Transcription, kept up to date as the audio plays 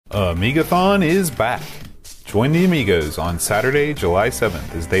Amigathon is back. Join the Amigos on Saturday, July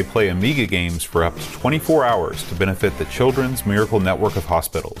 7th as they play Amiga games for up to 24 hours to benefit the Children's Miracle Network of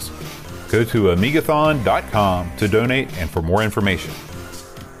Hospitals. Go to amigathon.com to donate and for more information.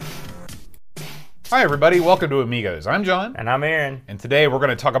 Hi everybody, welcome to Amigos. I'm John. And I'm Aaron. And today we're going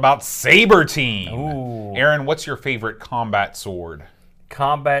to talk about Saber Team. Ooh. Aaron, what's your favorite combat sword?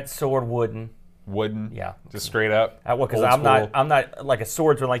 Combat sword wooden. Wooden? Yeah. Just straight up? Well, because old school? I'm not like a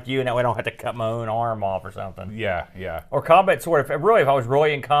swordsman like you, and that way I don't have to cut my own arm off or something. Yeah. Or combat sword. If I was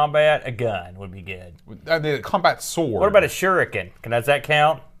really in combat, a gun would be good. The combat sword. What about a shuriken? Does that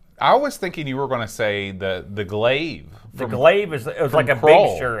count? I was thinking you were going to say the glaive. The glaive is like a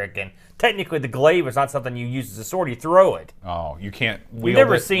Kroll. big shuriken. Technically, the glaive is not something you use as a sword. You throw it. Oh, you can't wield You've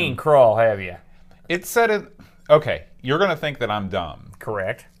never it. seen Kroll, have you? It said it. Okay, you're going to think that I'm dumb.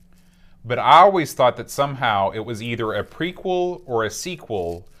 Correct. But I always thought that somehow it was either a prequel or a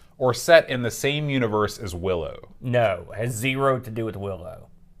sequel or set in the same universe as Willow. No, it has zero to do with Willow.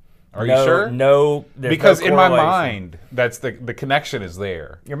 Are you sure? No, because no in my correlation. mind, that's the connection is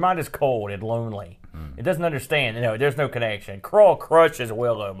there. Your mind is cold and lonely. It doesn't understand. No, there's no connection. Kroll crushes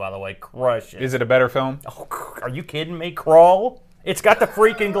Willow, by the way. Crushes. Is it a better film? Oh, are you kidding me? Kroll? It's got the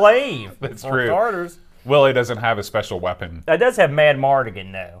freaking glaive. That's For true. starters. Willow doesn't have a special weapon. That does have Mad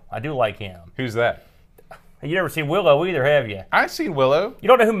Mardigan, though. I do like him. Who's that? You never seen Willow either, have you? I've seen Willow. You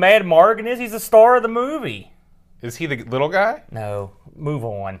don't know who Mad Mardigan is? He's the star of the movie. Is he the little guy? No. Move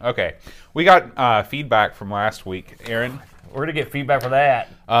on. Okay. We got feedback from last week. Aaron? We're going to get feedback for that.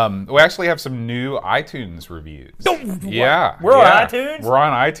 We actually have some new iTunes reviews. Yeah. We're on iTunes? We're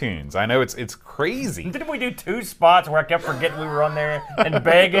on iTunes. I know it's crazy. Didn't we do 2 spots where I kept forgetting we were on there and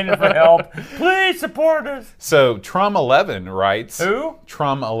begging for help? Please support us. So Trum11 writes. Who?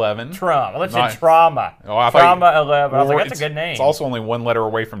 Trum11. Trump. Let's Not- say Trauma. Oh, I thought Trauma 11. I was like, that's it's- a good name. It's also only one letter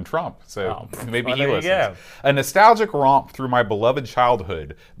away from Trump, so maybe well, he there you listens. go. A nostalgic romp through my beloved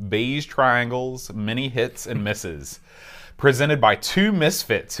childhood. Beige triangles, many hits and misses. Presented by 2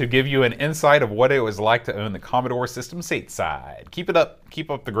 misfits who give you an insight of what it was like to own the Commodore system stateside. Keep it up.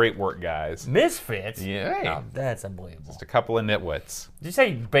 Keep up the great work, guys. Misfits? Yeah. Oh, that's unbelievable. Just a couple of nitwits. Did you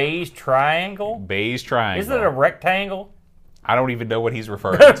say beige triangle? Beige triangle. Isn't it a rectangle? I don't even know what he's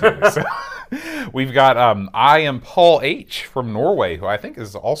referring to. So, we've got I am Paul H. from Norway, who I think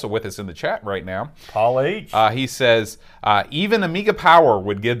is also with us in the chat right now. Paul H. He says, even Amiga Power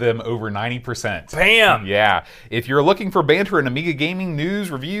would give them over 90%. Bam! Yeah. If you're looking for banter and Amiga gaming news,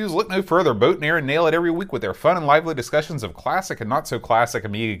 reviews, look no further. Boat and Aaron nail it every week with their fun and lively discussions of classic and not so classic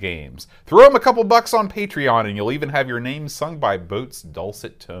Amiga games. Throw them a couple bucks on Patreon and you'll even have your name sung by Boat's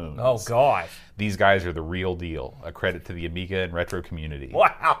dulcet tones. Oh, gosh. These guys are the real deal. A credit to the Amiga and retro community.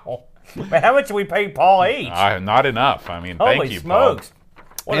 Wow. Man, how much did we pay Paul H? Not enough. I mean, Holy thank you, smokes.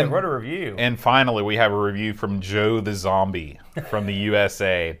 Paul. What a review. And finally, we have a review from Joe the Zombie from the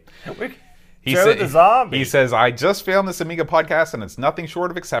USA. Joe the Zombie. He says, I just found this Amiga podcast and it's nothing short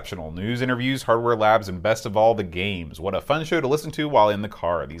of exceptional. News, interviews, hardware labs, and best of all, the games. What a fun show to listen to while in the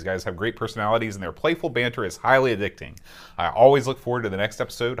car. These guys have great personalities and their playful banter is highly addicting. I always look forward to the next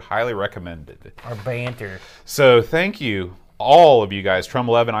episode. Highly recommended. Our banter. So thank you, all of you guys,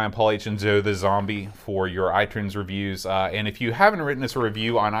 Trum11, I am Paul H. and Joe the Zombie, for your iTunes reviews. And if you haven't written us a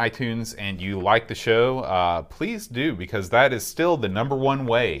review on iTunes and you like the show, please do, because that is still the #1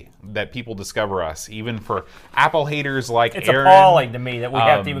 way that people discover us, even for Apple haters like It's Aaron. appalling to me that we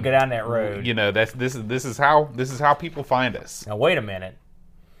have to even go down that road. You know, this is how people find us. Now, wait a minute.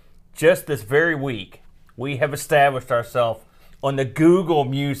 Just this very week, we have established ourselves on the Google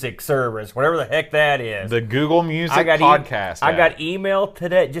Music service, whatever the heck that is. The Google Music podcast. I got email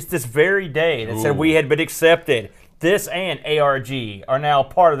today, just this very day, that said we had been accepted. This and ARG are now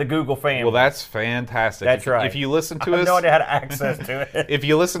part of the Google family. Well, that's fantastic. That's right. If you listen to I have us, no idea how to access to it. if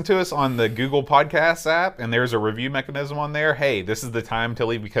you listen to us on the Google Podcasts app and there's a review mechanism on there, hey, this is the time to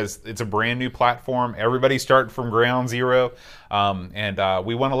leave because it's a brand new platform. Everybody's starting from ground zero. And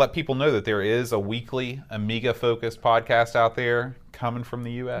we want to let people know that there is a weekly Amiga-focused podcast out there coming from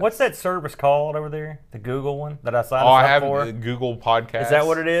the U.S. What's that service called over there? The Google one that I signed I up have for? the Google Podcast. Is that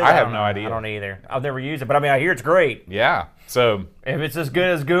what it is? I have don't no know. idea. I don't either. I've never used it, but I mean, I hear it's great. Yeah. So If it's as good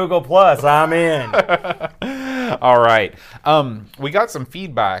as Google Plus, I'm in. all right. We got some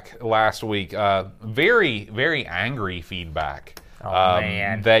feedback last week. Very, very angry feedback. Oh,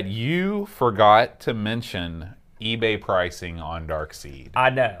 man. That you forgot to mention eBay pricing on Darkseed.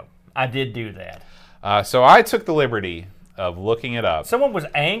 I know. I did do that. So I took the liberty of looking it up. Someone was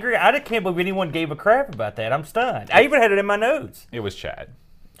angry. I just can't believe anyone gave a crap about that. I'm stunned. I even had it in my notes. It was Chad.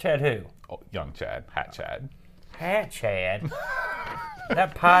 Chad who? Oh, young Chad. Hat Chad. Pat Chad.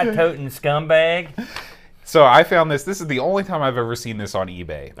 That pie-toting scumbag. So I found this. This is the only time I've ever seen this on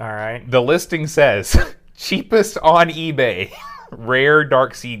eBay. All right. The listing says, cheapest on eBay, rare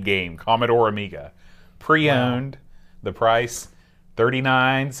Dark Seed game, Commodore Amiga. Pre-owned, the price,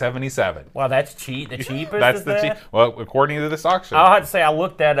 $39.77. Wow, that's cheap. The cheapest That's is the that? cheap. Well, according to this auction. I'll have to say I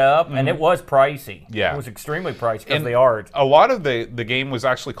looked that up, and it was pricey. Yeah. It was extremely pricey because of And the art. A lot of the game was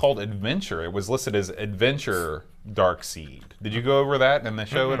actually called Adventure. It was listed as Adventure Dark Seed. Did you go over that in the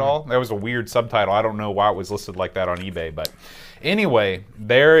show at all? That was a weird subtitle. I don't know why it was listed like that on eBay, but anyway,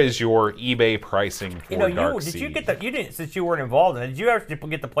 there is your eBay pricing for Dark Seed. Did you get the? You didn't, since you weren't involved in it. Did you ever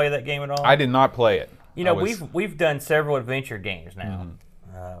get to play that game at all? I did not play it. You know, we've done several adventure games now,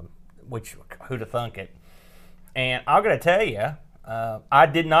 which who'd have thunk it? And I'm gonna tell you, I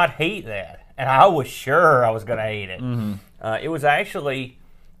did not hate that, and I was sure I was gonna hate it. It was actually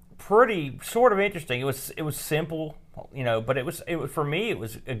pretty sort of interesting. It was simple, you know, but it was for me. It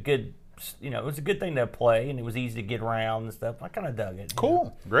was a good, you know, it was a good thing to play, and it was easy to get around and stuff. I kind of dug it. Cool, you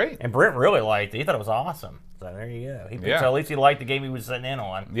know? great. And Brent really liked it. He thought it was awesome. So there you go. So at least he liked the game he was sitting in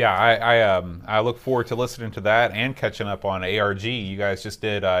on. Yeah, I look forward to listening to that and catching up on ARG. You guys just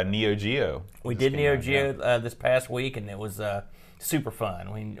did Neo Geo. We did Neo Geo this past week, and it was super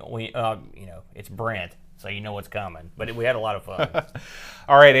fun. We you know, it's Brent, so you know what's coming. But we had a lot of fun.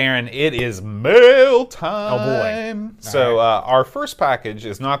 All right, Aaron, it is mail time. Oh, boy. So our first package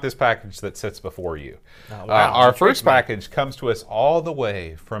is not this package that sits before you. Oh, wow. Our first package comes to us all the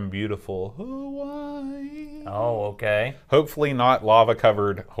way from beautiful Hawaii. Oh, okay. Hopefully not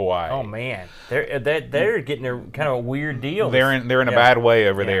lava-covered Hawaii. Oh man, they're getting a kind of a weird deal. They're in a bad way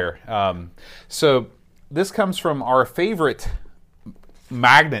over there. So this comes from our favorite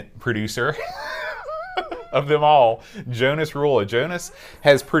magnet producer of them all, Jonas Rula. Jonas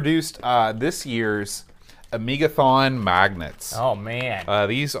has produced this year's Amigathon magnets. Oh man.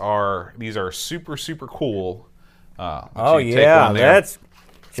 These are super cool. Oh yeah, that's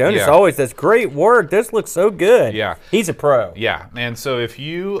Jonas always does great work. This looks so good. Yeah. He's a pro. Yeah, and so if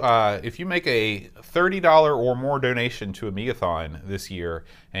you make a $30 or more donation to Amigathon this year,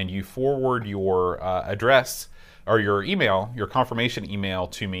 and you forward your address or your email, your confirmation email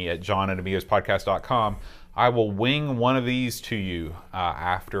to me at john@amigospodcast.com, I will wing one of these to you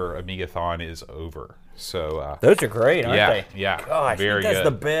after Amigathon is over. So those are great, aren't they? Yeah, Gosh, very he does good.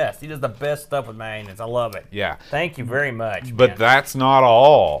 the best. He does the best stuff with magnets. I love it. Yeah. Thank you very much. But man. that's not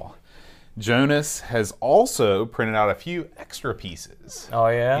all. Jonas has also printed out a few extra pieces. Oh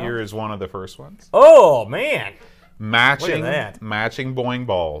yeah. Here is one of the first ones. Oh man. Matching Look at that. matching boing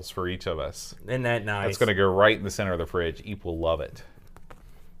balls for each of us. Isn't that nice? It's going to go right in the center of the fridge. Eep will love it.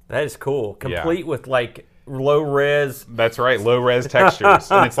 That is cool. Complete with like low res. That's right, low res textures,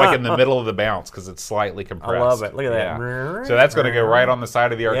 and it's like in the middle of the bounce because it's slightly compressed. I love it. Look at that. Yeah. So that's going to go right on the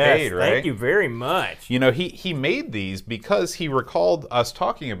side of the arcade, Yes, right? thank you very much. You know, he made these because he recalled us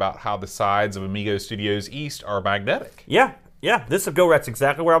talking about how the sides of Amigo Studios East are magnetic. Yeah. Yeah, this will go. That's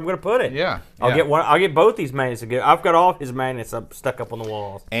exactly where I'm going to put it. Yeah, I'll yeah. get one. I'll get both these magnets. I've got all his magnets stuck up on the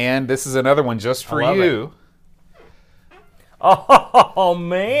walls. And this is another one just for love you. Oh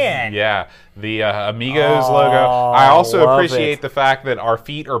man! Yeah, the Amigos logo. I also appreciate the fact that our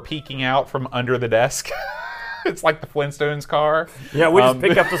feet are peeking out from under the desk. It's like the Flintstones car. Yeah, we just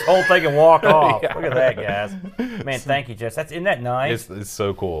pick up this whole thing and walk off. Yeah. Look at that, guys. Man, thank you, Jess. Isn't that nice? It's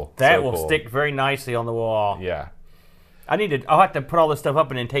so cool. That So will cool. stick very nicely on the wall. Yeah. I'll have to put all this stuff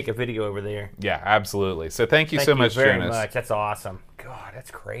up and then take a video over there. Yeah, absolutely. So thank you Thank so you much, very Jonas. much. That's awesome. God,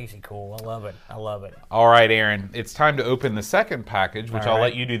 that's crazy cool. I love it. I love it. All right, Aaron, it's time to open the second package, which All I'll right.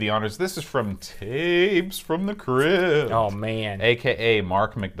 let you do the honors. This is from Tapes from the Crib. Oh man. AKA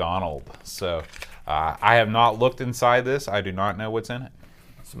Mark McDonald. So I have not looked inside this. I do not know what's in it.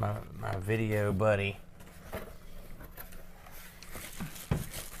 It's my video buddy.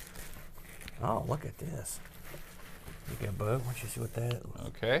 Oh, look at this. You go, bud. Why don't you see what that is?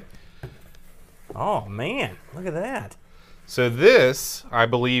 Okay. Oh man, look at that. So this, I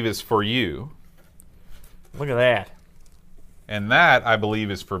believe, is for you, Look at that. and that, I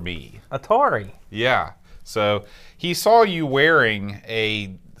believe, is for me. Atari. Yeah. So he saw you wearing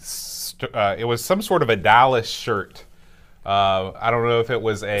it was some sort of a Dallas shirt. I don't know if it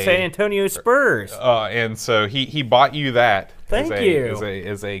was a San Antonio Spurs. and so he bought you that Thank you.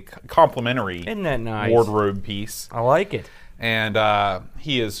 as a complimentary Isn't that nice? wardrobe piece. I like it. And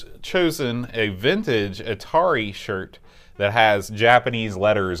he has chosen a vintage Atari shirt that has Japanese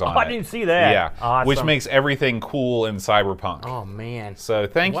letters on it. I didn't see that. Yeah, Awesome. which makes everything cool in cyberpunk. Oh man. So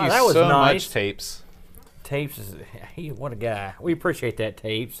thank Wow, you that was so nice. much, Tapes. Tapes is what a guy. We appreciate that,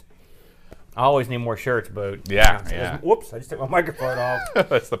 Tapes. I always need more shirts, Boat. Yeah, yeah. Whoops, I just took my microphone off.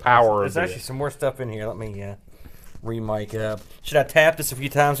 That's the power There's of actually it. some more stuff in here. Let me re-mic up. Should I tap this a few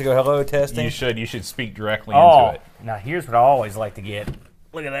times to go hello testing? You should speak directly Oh, into it. now here's what I always like to get.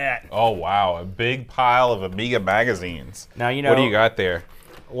 Look at that. Oh, wow. A big pile of Amiga magazines. Now, you know, What do you got there?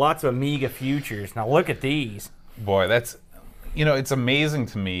 lots of Amiga futures. Now look at these. Boy, that's... You know, it's amazing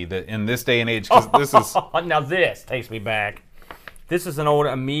to me that in this day and age, because this is... Now this takes me back. This is an old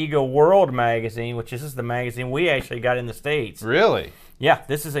Amiga World magazine, which is the magazine we actually got in the States. Really? Yeah,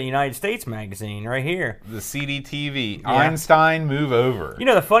 this is a United States magazine right here. The CDTV. Einstein, move over. You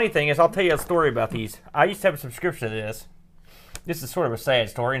know, the funny thing is, I'll tell you a story about these. I used to have a subscription to this. This is sort of a sad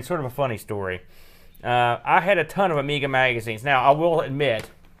story and sort of a funny story. I had a ton of Amiga magazines. Now, I will admit,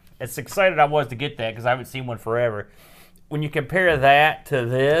 as excited I was to get that because I haven't seen one forever. When you compare that to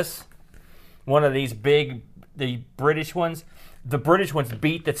this, one of these big, the British ones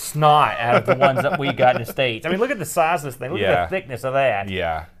beat the snot out of the ones that we got in the States. I mean, look at the size of this thing. Look at the thickness of that.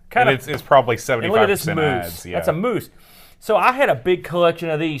 Yeah. Kind and of, it's probably and look at this 75% moose. ads. Yeah. That's a moose. So I had a big collection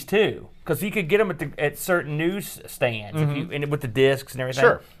of these too, because you could get them at certain news stands and with the discs and everything.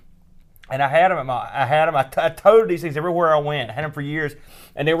 Sure. And I had them. I toted these things everywhere I went. I had them for years,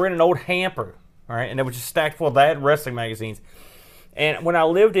 and they were in an old hamper. All right, and it was just stacked full of that and wrestling magazines. And when I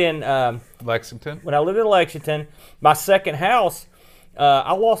lived in Lexington? my second house,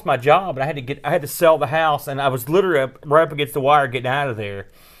 I lost my job, and I had to sell the house, and I was literally right up against the wire getting out of there.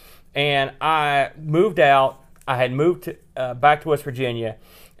 And I moved out. I had moved back to West Virginia,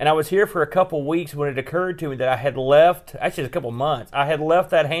 and I was here for a couple weeks when it occurred to me that I had left, actually a couple months, I had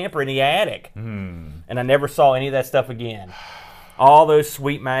left that hamper in the attic, and I never saw any of that stuff again. All those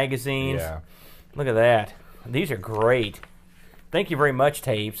sweet magazines. Yeah. Look at that. These are great. Thank you very much,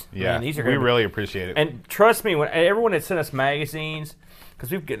 Tapes. Yeah. Man, these are we really appreciate it. And trust me, when everyone that sent us magazines,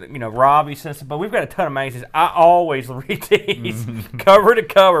 because we've got, Robbie sent us, but we've got a ton of magazines. I always read these cover to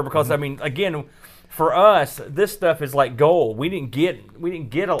cover because I mean, again, for us, this stuff is like gold. We didn't get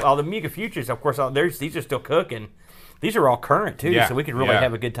all the Amiga Futures. Of course, these are still cooking. These are all current too, so we could really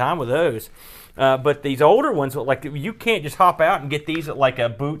have a good time with those. But these older ones, like you can't just hop out and get these at like a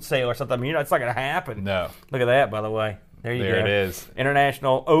boot sale or something. I mean, it's not going to happen. No. Look at that, by the way. There you go. There it is.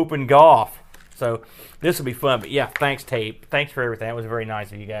 International Open Golf. So this will be fun. But yeah, thanks, Tape. Thanks for everything. That was very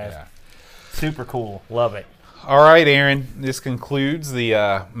nice of you guys. Yeah. Super cool. Love it. All right, Aaron. This concludes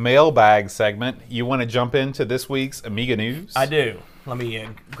the mailbag segment. You want to jump into this week's Amiga News? I do. Let me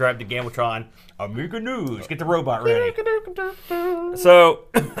grab the Gambletron. Amiga News. Get the robot ready. So,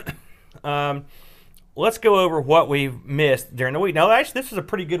 let's go over what we've missed during the week. Now, actually, this was a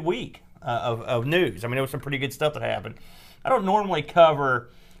pretty good week of news. I mean, there was some pretty good stuff that happened. I don't normally cover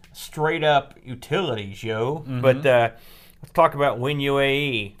straight up utilities, but let's talk about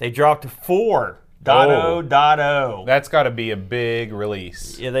WinUAE. They dropped to 4.0.0. That's got to be a big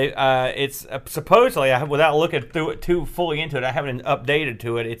release. Yeah, it's supposedly, without looking through it too fully into it, I haven't updated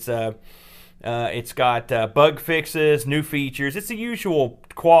to it. It's got bug fixes, new features. It's the usual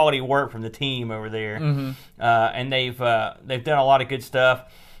quality work from the team over there, and they've done a lot of good stuff.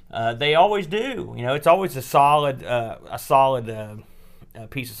 They always do. It's always a solid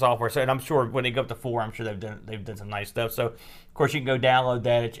piece of software. So, and I'm sure when they go up to 4, I'm sure they've done some nice stuff. So, of course, you can go download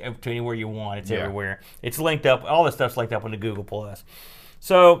that to anywhere you want. It's everywhere. It's linked up. All this stuff's linked up on the Google Plus.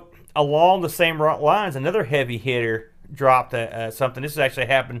 So, along the same lines, another heavy hitter dropped something. This has actually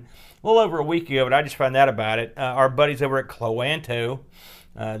happened a little over a week ago, but I just found out about it. Our buddies over at Cloanto,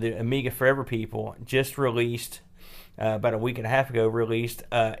 the Amiga Forever people, just released, about a week and a half ago,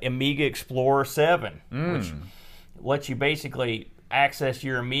 Amiga Explorer 7, which lets you basically access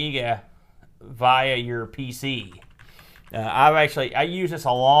your Amiga via your PC. I used this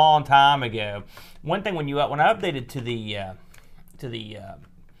a long time ago. One thing when I updated to the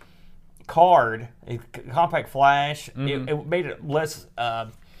card, compact flash, it made it less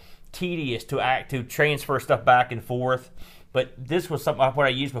tedious to transfer stuff back and forth. But this was something what I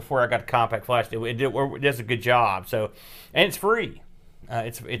used before I got the compact flash. It does a good job. So, and it's free.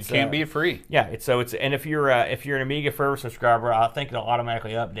 It can't be free. Yeah, and if you're an Amiga Forever subscriber, I think it'll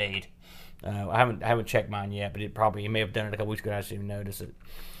automatically update. I haven't checked mine yet, but it may have done it a couple weeks ago. I just didn't notice it.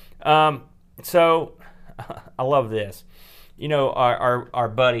 So I love this. Our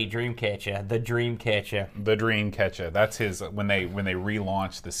buddy Dreamcatcher, the Dreamcatcher. That's his. When they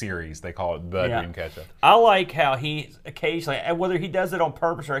relaunch the series, they call it the Dreamcatcher. I like how he occasionally, whether he does it on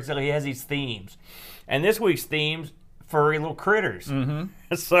purpose or accidentally, he has these themes. And this week's themes, furry little critters.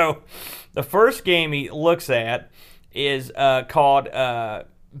 So the first game he looks at is called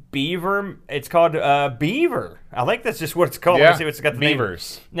Beaver. It's called Beaver. I think that's just what it's called. Yeah, Let's see what's got the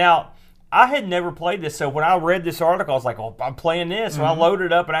Beavers. name. Now, I had never played this, so when I read this article, I was like, "Oh, I'm playing this." So I loaded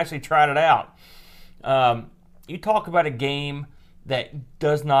it up and actually tried it out. You talk about a game that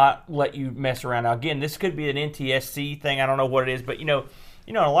does not let you mess around. Now, again, this could be an NTSC thing. I don't know what it is, but a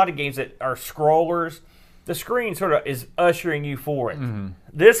lot of games that are scrollers, the screen sort of is ushering you forward.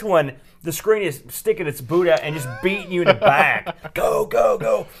 This one, the screen is sticking its boot out and just beating you in the back. Go, go,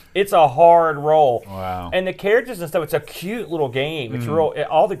 go. It's a hard roll. Wow. And the characters and stuff, it's a cute little game. It's real.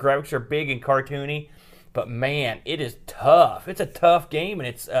 All the graphics are big and cartoony, but man, it is tough. It's a tough game, and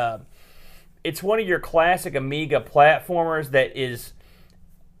it's one of your classic Amiga platformers that is.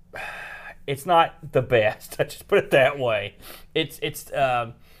 It's not the best. I just put it that way. It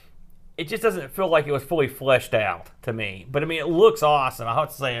just doesn't feel like it was fully fleshed out to me. But I mean, it looks awesome. I have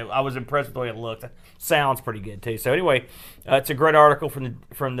to say, I was impressed with the way it looked. It sounds pretty good too. So anyway, it's a great article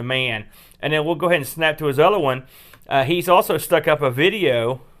from the man. And then we'll go ahead and snap to his other one. He's also stuck up a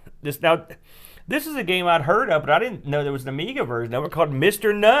video. This is a game I'd heard of, but I didn't know there was an Amiga version of it called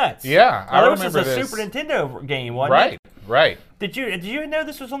Mr. Nuts. Yeah, I remember this. This is a Super Nintendo game, wasn't it? Right. Did you know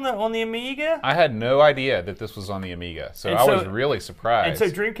this was on the Amiga? I had no idea that this was on the Amiga, so I was really surprised. And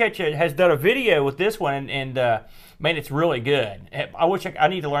so Dreamcatcher has done a video with this one, and man, it's really good. I wish I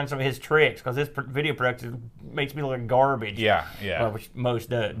need to learn some of his tricks because this video production makes me look like garbage. Yeah. Well, which most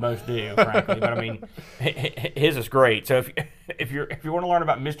do, frankly. But I mean, his is great. So if you want to learn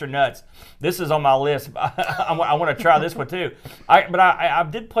about Mr. Nuts, this is on my list. I want to try this one too. I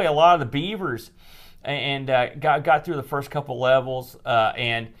did play a lot of the Beavers. And got through the first couple levels,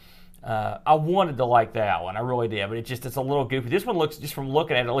 and I wanted to like that one. I really did, but it's a little goofy. This one looks, just from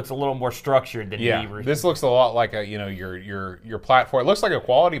looking at it, looks a little more structured than Beavers. This looks a lot like your platform. It looks like a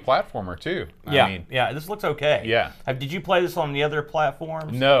quality platformer too. Yeah, this looks okay. Yeah. Did you play this on the other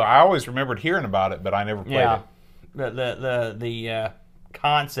platforms? No, I always remembered hearing about it, but I never played it. The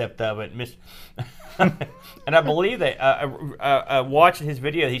concept of it, and I believe that watching his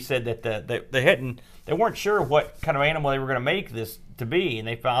video, he said that they weren't sure what kind of animal they were going to make this to be, and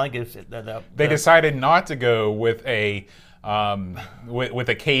they finally they decided not to go with a with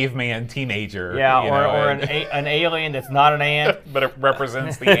a caveman teenager, or an alien that's not an ant, but it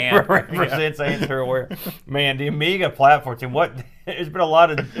represents the ant. Represents ants everywhere. Man, the Amiga platform team. There's been a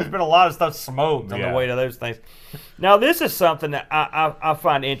lot of stuff smoked on the way to those things. Now this is something that I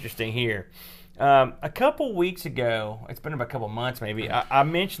find interesting here. A couple weeks ago, it's been about a couple months maybe, I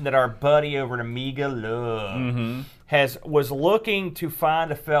mentioned that our buddy over at Amiga Love was looking to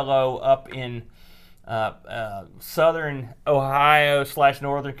find a fellow up in southern Ohio /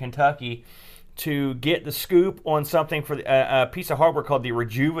 northern Kentucky to get the scoop on something for a piece of hardware called the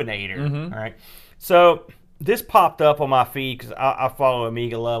Rejuvenator. All right, so this popped up on my feed because I follow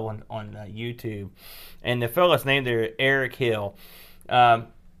Amiga Love on YouTube, and the fellow's name there, Eric Hill.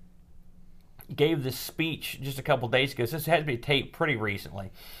 Gave this speech just a couple days ago. So this had to be taped pretty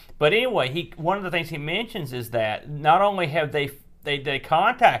recently. But anyway, one of the things he mentions is that not only have they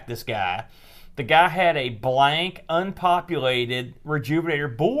contact this guy, the guy had a blank, unpopulated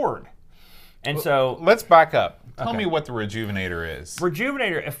Rejuvenator board. And so let's back up. Tell me what the Rejuvenator is.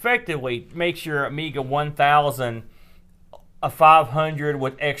 Rejuvenator effectively makes your Amiga 1000 a 500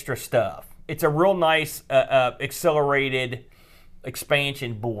 with extra stuff. It's a real nice accelerated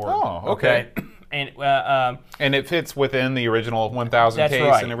expansion board. Oh, okay. And it fits within the original 1000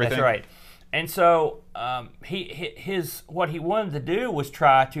 case and everything. That's right. And so what he wanted to do was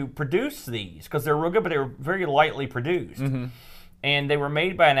try to produce these because they're real good, but they were very lightly produced, and they were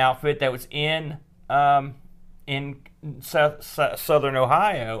made by an outfit that was in southern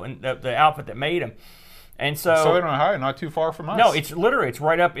Ohio, and the outfit that made them. And so Southern Ohio, not too far from us. No, it's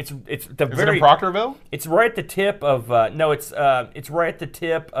right up. It's the Is it in Proctorville? It's right at the tip of it's right at the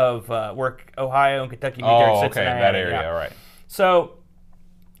tip of where Ohio and Kentucky meet there in Cincinnati. That area, right. So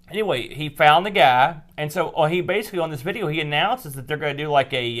anyway, he found the guy, and so he basically on this video he announces that they're going to do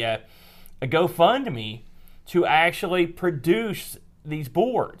like a GoFundMe to actually produce these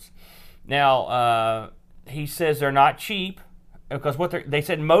boards. Now he says they're not cheap because they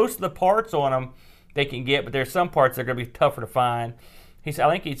said most of the parts on them they can get, but there's some parts that are going to be tougher to find. I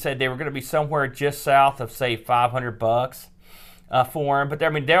think he said they were going to be somewhere just south of say $500 for them. But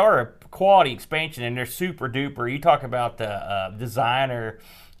they are a quality expansion and they're super duper. You talk about the designer,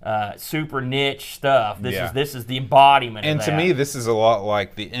 super niche stuff. This is the embodiment. And of to that. me, this is a lot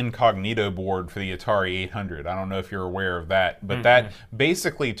like the Incognito board for the Atari 800. I don't know if you're aware of that, but that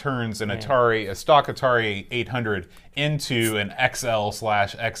basically turns a stock Atari 800 into an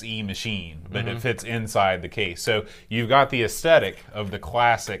XL/XE machine, but it fits inside the case. So you've got the aesthetic of the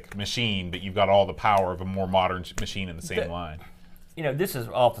classic machine, but you've got all the power of a more modern machine in the same line. this is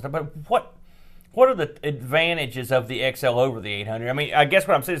off the top, but what are the advantages of the XL over the 800? I mean, I guess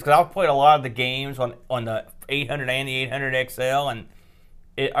what I'm saying is because I've played a lot of the games on the 800 and the 800 XL, and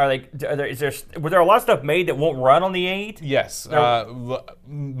were there a lot of stuff made that won't run on the 8? Yes.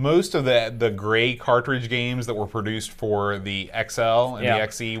 Most of the gray cartridge games that were produced for the XL and the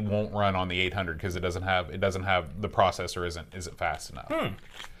XE won't run on the 800 because it doesn't have the processor isn't fast enough.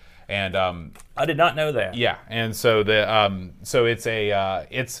 And I did not know that. Yeah, and so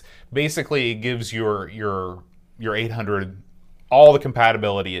it's basically it gives your 800 all the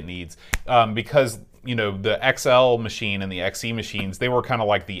compatibility it needs because the XL machine and the XE machines, they were kind of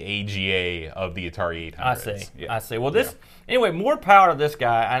like the AGA of the Atari 800. I see. Well, anyway, more power to this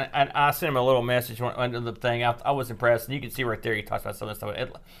guy. And I sent him a little message under the thing. I was impressed, and you can see right there he talks about some of this stuff.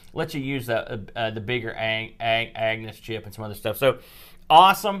 It lets you use the bigger Agnes chip and some other stuff. So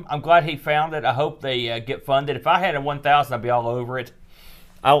awesome! I'm glad he found it. I hope they get funded. If I had a 1000, I'd be all over it.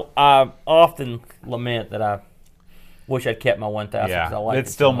 I often lament that I wish I'd kept my 1000. Yeah,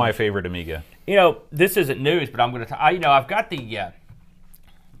 it's still my favorite Amiga. This isn't news, but I'm going to. I've got the.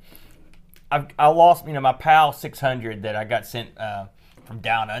 I lost. My PAL 600 that I got sent from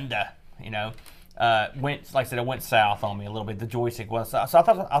down under. Went, like I said, it went south on me a little bit. The joystick was. So I thought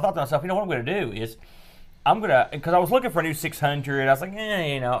to myself, what I'm going to do is, because I was looking for a new 600. I was like,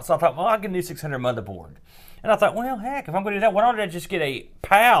 So I thought, well, I'll get a new 600 motherboard. And I thought, well, heck, if I'm going to do that, why don't I just get a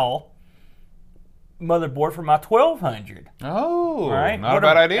PAL motherboard for my 1200? Oh, right? Not a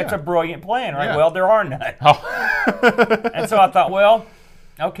bad idea. That's a brilliant plan, right? Yeah. Well, there are none. And so I thought, well,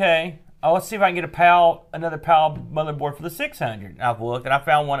 okay, let's see if I can get another PAL motherboard for the 600. And I've looked, and I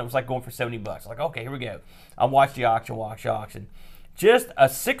found one that was like going for $70. Like, okay, here we go. I watched the auction. Just a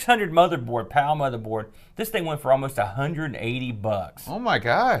 600 motherboard, PAL motherboard. This thing went for almost $180. Oh my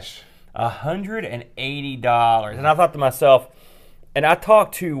gosh. $180. And I thought to myself, and I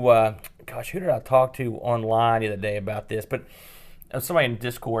talked to, who did I talk to online the other day about this? But somebody in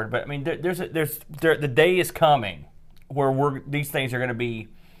Discord. But I mean, the day is coming where these things are going to be.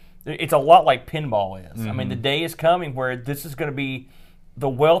 It's a lot like pinball is. Mm-hmm. I mean, the day is coming where this is going to be the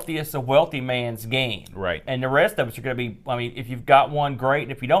wealthiest of wealthy man's game. Right. And the rest of us are going to be. I mean, if you've got one, great.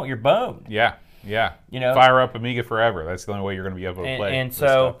 And if you don't, you're boned. Yeah. Fire up Amiga forever. That's the only way you're going to be able to play. And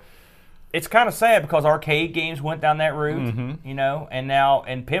so. It's kind of sad because arcade games went down that route, and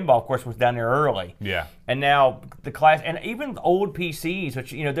and pinball, of course, was down there early. Yeah. And now the class, and even old PCs,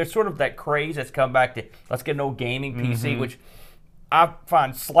 which, there's sort of that craze that's come back to, let's get an old gaming PC, which I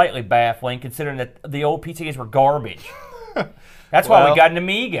find slightly baffling considering that the old PCs were garbage. That's why we got an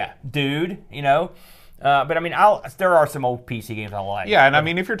Amiga, dude, But I mean, there are some old PC games I like. Yeah, and I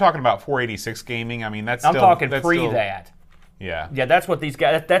mean, if you're talking about 486 gaming, I mean, that's I'm talking that. Yeah. Yeah, that's what these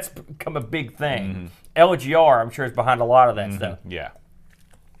guys, that's become a big thing. LGR, I'm sure, is behind a lot of that stuff. Yeah.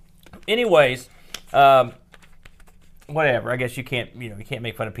 Anyways, whatever. I guess you can't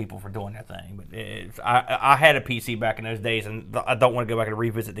make fun of people for doing their thing. But I had a PC back in those days, and I don't want to go back and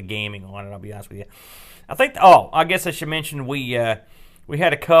revisit the gaming on it, I'll be honest with you. I think, I guess I should mention we had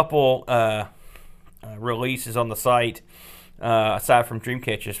a couple releases on the site, aside from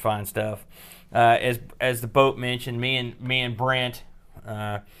Dreamcatcher's fine stuff. As the boat mentioned, me and Brent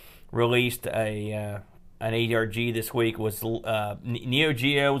released an ARG this week. Was Neo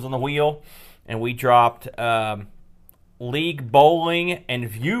Geo was on the wheel, and we dropped League Bowling and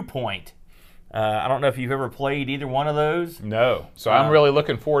Viewpoint. I don't know if you've ever played either one of those. No, so I'm really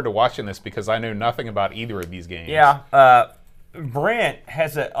looking forward to watching this because I know nothing about either of these games. Yeah. Brent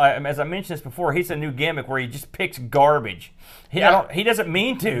has as I mentioned this before, he's a new gimmick where he just picks garbage. He doesn't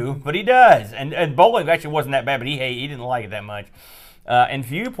mean to, but he does. And bowling actually wasn't that bad, but he didn't like it that much. And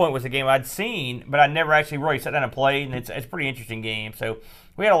Viewpoint was a game I'd seen, but I never actually really sat down and played, and it's a pretty interesting game. So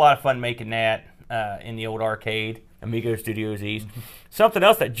we had a lot of fun making that in the old arcade, Amigo Studios East. Something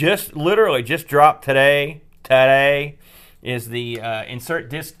else that literally just dropped today is the Insert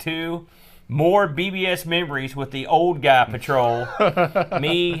Disc 2. More BBS memories with the old guy patrol.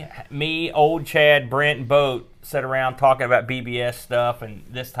 me, old Chad, Brent, and Boat sat around talking about BBS stuff, and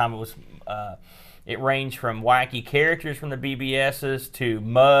this time it ranged from wacky characters from the BBSs to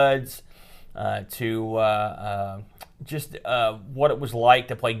MUDs to just what it was like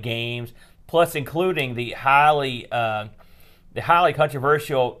to play games, plus including the highly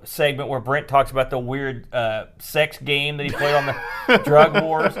controversial segment where Brent talks about the weird sex game that he played on the Drug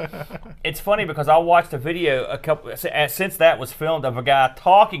Wars. It's funny because I watched a video since that was filmed of a guy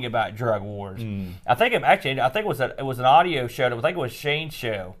talking about Drug Wars. I think it was an audio show. I think it was Shane's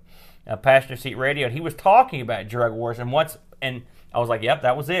show, Passenger Seat Radio, and he was talking about Drug Wars. And I was like, yep,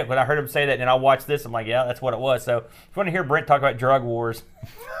 that was it. When I heard him say that, and I watched this, I'm like, yeah, that's what it was. So if you want to hear Brent talk about drug wars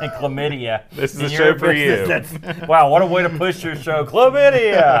and chlamydia, this is a show for you. Wow, what a way to push your show.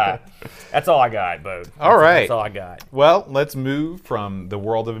 Chlamydia. That's all I got, Bo. All right. That's all I got. Well, let's move from the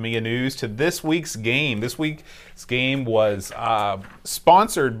world of Amiga news to this week's game. This week's game was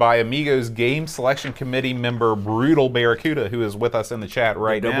sponsored by Amigo's Game Selection Committee member Brutal Barracuda, who is with us in the chat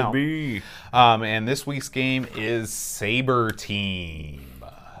right now. Double B. And this week's game is Saber Team.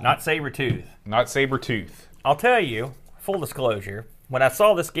 Not Sabretooth. Not Sabretooth. I'll tell you, full disclosure, when I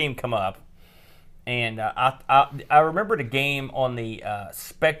saw this game come up, and I remembered a game on the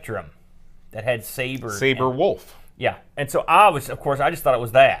Spectrum that had Saber. Saber Wolf. Yeah, and so I just thought it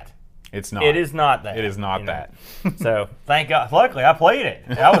was that. It's not. It is not that. It is not that. So thank God. Luckily, I played it.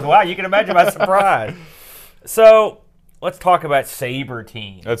 Wow, you can imagine my surprise. So let's talk about Saber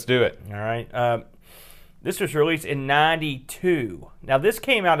Team. Let's do it. All right. This was released in '92. Now this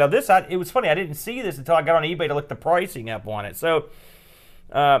came out. It was funny. I didn't see this until I got on eBay to look the pricing up on it. So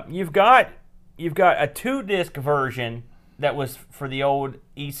you've got a 2-disc version that was for the old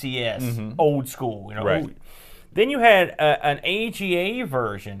ECS, old school. Right. Then you had an AGA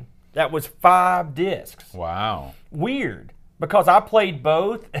version that was 5 discs. Wow. Weird, because I played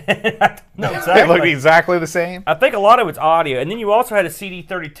both. And I don't know exactly. It looked exactly the same. I think a lot of it's audio. And then you also had a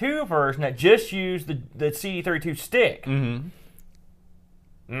CD32 version that just used the CD32 stick.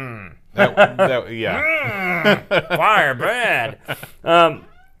 Yeah. Fire bad.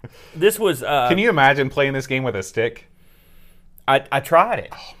 This was... Can you imagine playing this game with a stick? I tried it.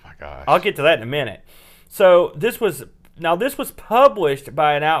 Oh, my gosh. I'll get to that in a minute. So this was published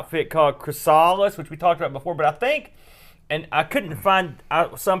by an outfit called Chrysalis, which we talked about before, but I think, and I couldn't find,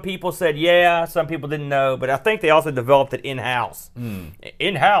 some people said yeah, some people didn't know, but I think they also developed it in-house.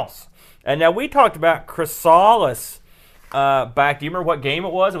 In-house. And now we talked about Chrysalis back. Do you remember what game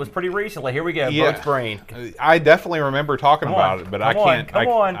it was? It was pretty recently. Here we go, Boat's brain. I definitely remember talking about it, but I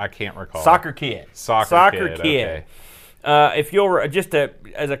can't recall. Soccer Kid. Soccer Kid. Okay. If you'll just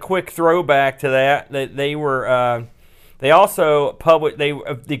as a quick throwback to that, they were they also published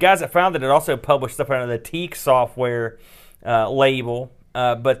the guys that founded it also published stuff under the Teak software label,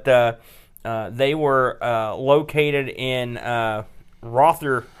 but they were located in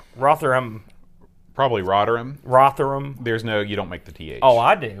Rotherham. Probably Rotherham. Rotherham. There's no, you don't make the TH. Oh,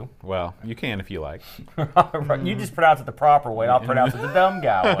 I do. Well, you can if you like. You just pronounce it the proper way. I'll pronounce it the dumb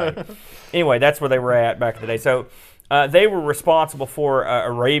guy way. Anyway, that's where they were at back in the day. So they were responsible for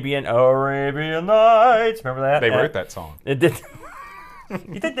Arabian Nights. Remember that? They wrote that song. It did.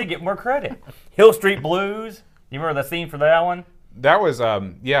 You think they get more credit? Hill Street Blues. You remember the theme for that one? That was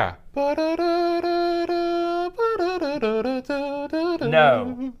yeah.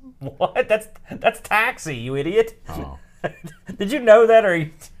 No. What? That's Taxi, you idiot. Oh. Did you know that, or?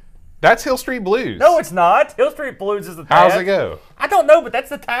 That's Hill Street Blues. No, it's not. Hill Street Blues is the. How's it go? I don't know, but that's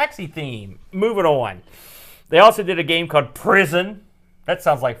the Taxi theme. Moving on. They also did a game called Prison. That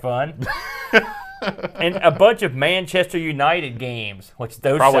sounds like fun. And a bunch of Manchester United games, which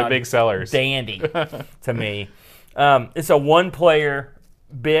those probably sound big sellers. Dandy to me. It's a one-player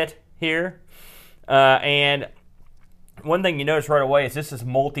bit here, and one thing you notice right away is this is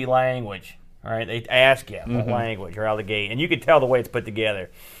multi-language. All right, they ask you what language right out of the gate, and you can tell the way it's put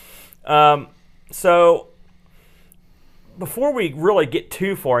together. So before we really get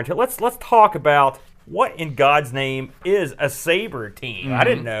too far into it, let's talk about what in God's name is a Saber Team. I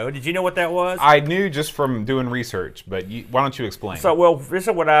didn't know. Did you know what that was? I knew just from doing research, but why don't you explain? So, well, this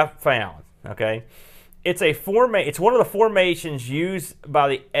is what I found. Okay, it's It's one of the formations used by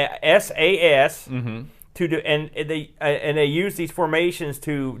the SAS to do, and they use these formations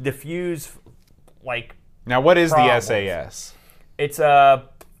to diffuse, like. Now, what is problems. the SAS? It's I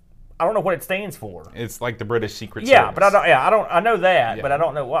don't know what it stands for. It's like the British Secret Yeah, Service. but I don't. I know that, Yeah. but I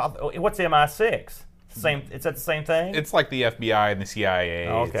don't know what's MI6. Same. Is that the same thing? It's like the FBI and the CIA.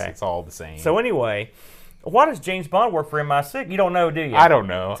 Okay. It's all the same. So anyway, why does James Bond work for MI6? You don't know, do you? I don't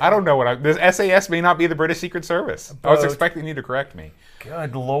know. I don't know what the SAS may not be the British Secret Service. I was expecting you to correct me.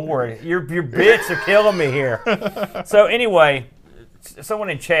 Good Lord, your bits are killing me here. So anyway, someone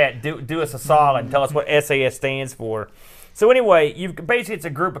in chat do us a solid and tell us what SAS stands for. So anyway, basically it's a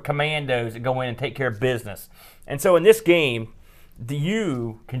group of commandos that go in and take care of business. And so in this game,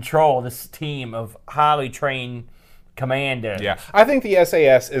 you control this team of highly trained commandos. Yeah, I think the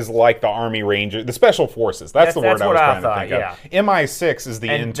SAS is like the Army Ranger, the Special Forces. That's the word I was trying to think of. MI6 is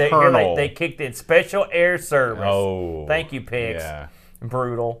the internal. They kicked in Special Air Service. Oh, thank you, Pix. Yeah.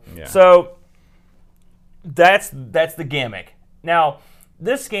 Brutal. Yeah. So that's the gimmick. Now,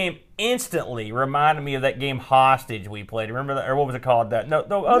 this game instantly reminded me of that game Hostage we played. Remember that, or what was it called? That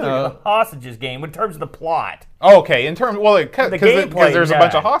the other Hostages game in terms of the plot. Oh, okay, in terms, well, because there's a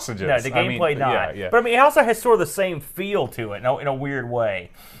bunch of hostages. No, the gameplay not. Yeah. But I mean, it also has sort of the same feel to it in a weird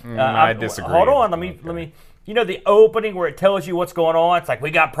way. I disagree. Hold on, let me. You know the opening where it tells you what's going on. It's like we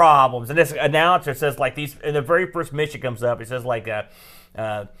got problems, and this announcer says like these. And the very first mission comes up. It says like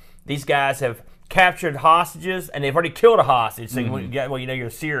these guys have captured hostages, and they've already killed a hostage. So you're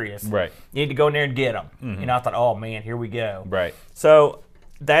serious. Right. You need to go in there and get them. And I thought, oh man, here we go. Right. So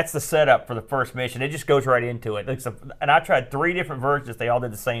that's the setup for the first mission. It just goes right into it. And I tried 3 different versions. They all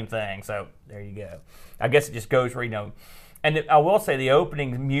did the same thing. So there you go. I guess it just goes where, And I will say the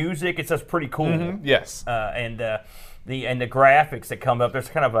opening music, it's just pretty cool. Mm-hmm. Yes. And the graphics that come up, there's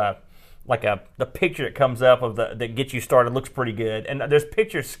kind of the picture that comes up that gets you started looks pretty good. And there's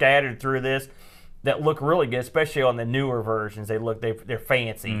pictures scattered through this that look really good, especially on the newer versions. They're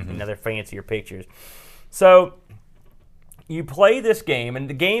fancy. Mm-hmm. They're fancier pictures. So you play this game, and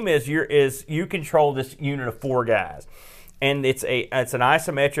the game is you control this unit of 4 guys, and it's an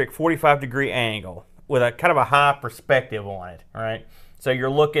isometric 45-degree angle with a kind of a high perspective on it. All right, so you're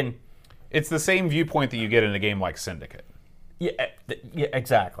looking. It's the same viewpoint that you get in a game like Syndicate. Yeah,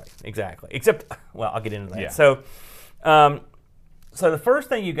 exactly. Except, well, I'll get into that. Yeah. So the first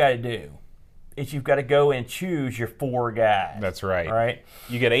thing you got to do is you've got to go and choose your 4 guys. That's right. All right.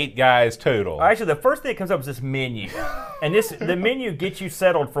 You get 8 guys total. Actually, the first thing that comes up is this menu, and the menu gets you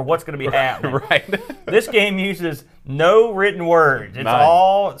settled for what's going to be happening. Right. This game uses no written words; it's None.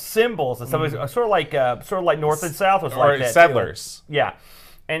 all symbols, and so it's sort of like North and South was like that. Settlers. Too. Yeah,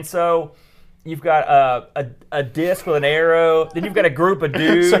 and so you've got a disc with an arrow. Then you've got a group of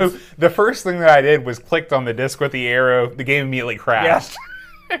dudes. So the first thing that I did was clicked on the disc with the arrow. The game immediately crashed. Yeah.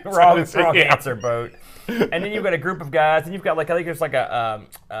 wrong answer, boat. And then you've got a group of guys, and you've got I think there's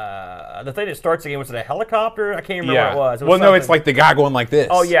the thing that starts the game was it a helicopter? I can't remember what it was. No, it's like the guy going like this.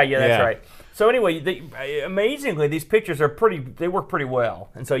 Oh yeah, that's right. So anyway, amazingly, these pictures are they work pretty well.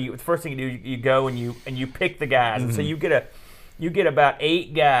 And so the first thing you do, you go and you pick the guys, and so you get about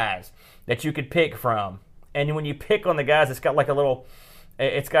 8 guys that you could pick from. And when you pick on the guys, it's got a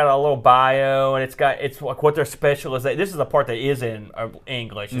little bio, and it's like what their special is. This is the part that is in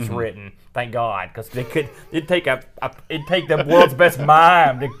English. It's written, thank God, because it'd take the world's best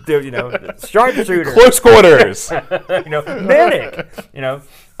mime to sharpshooter, close quarters, medic,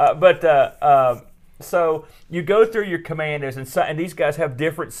 So you go through your commanders, and these guys have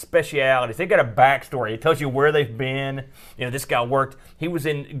different specialities. They got a backstory. It tells you where they've been. This guy worked. He was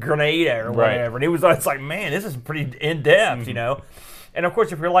in Grenada or whatever, and it's like, man, this is pretty in depth, And of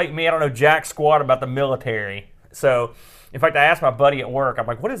course, if you're like me, I don't know jack squat about the military. So, in fact, I asked my buddy at work. I'm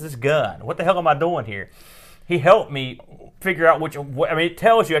like, "What is this gun? What the hell am I doing here?" He helped me figure out it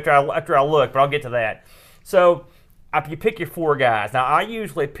tells you after I look, but I'll get to that. So, you pick your 4 guys. Now, I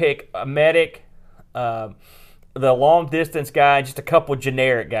usually pick a medic, the long distance guy, and just a couple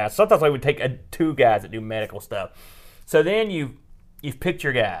generic guys. Sometimes I would take 2 guys that do medical stuff. So then you've picked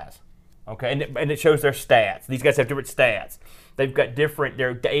your guys, okay, and it shows their stats. These guys have different stats. They've got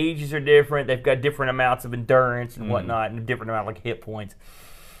their ages are different. They've got different amounts of endurance and whatnot, and a different amount of hit points.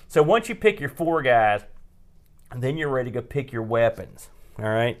 So once you pick your 4 guys, then you're ready to go pick your weapons. All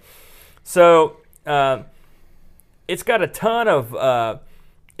right. So it's got a ton of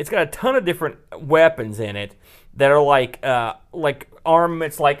different weapons in it that are like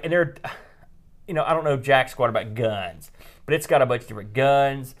armaments, and they're I don't know jack squat about guns, but it's got a bunch of different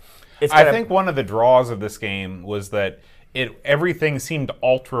guns. I think one of the draws of this game was that everything seemed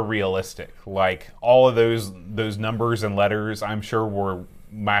ultra realistic. Like all of those numbers and letters, I'm sure were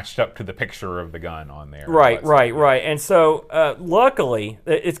matched up to the picture of the gun on there. Right. And so luckily,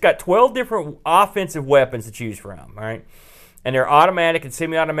 it's got 12 different offensive weapons to choose from. All right, and they're automatic and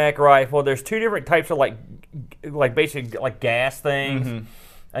semi-automatic rifle. There's 2 different types of like basically like gas things. Mm-hmm.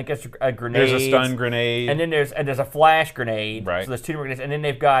 I guess a grenade. There's a stun grenade, and then there's a flash grenade. Right. So there's 2 different grenades, and then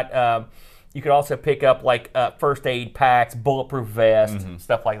they've got. You could also pick up first aid packs, bulletproof vest,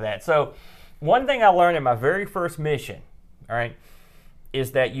 stuff like that. So one thing I learned in my very first mission, all right,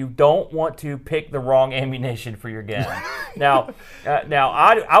 is that you don't want to pick the wrong ammunition for your gun. Now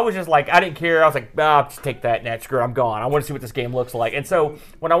I was just like, I didn't care. I was like, I'll just take that and screw it, I'm gone. I want to see what this game looks like. And so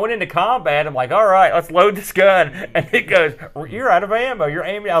when I went into combat, I'm like, all right, let's load this gun. And it goes, you're out of ammo. You're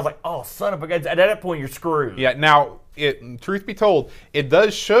aiming. I was like, oh, son of a gun. At that point, you're screwed. Yeah, now, truth be told, it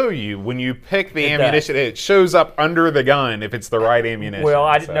does show you when you pick the ammunition, it shows up under the gun if it's the right ammunition. Well,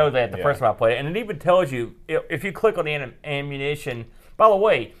 I didn't know that the first time I played it. And it even tells you, if you click on the ammunition, by the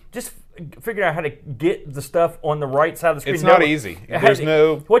way, just figuring out how to get the stuff on the right side of the screen. It's not easy.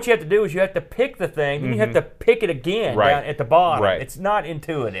 What you have to do is you have to pick the thing, then you have to pick it again down at the bottom. Right. It's not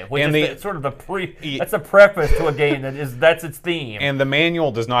intuitive. Which And is sort of that's the preface to a game that's its theme. And the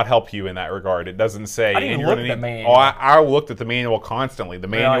manual does not help you in that regard. It doesn't say. I didn't even look at the manual. Oh, I looked at the manual constantly. The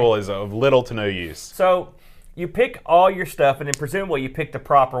manual is of little to no use. So you pick all your stuff, and then presumably you pick the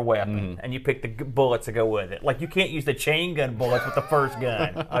proper weapon, and you pick the bullets to go with it. Like, you can't use the chain gun bullets with the first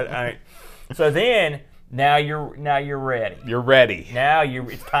gun. So then, now you're ready. You're ready. Now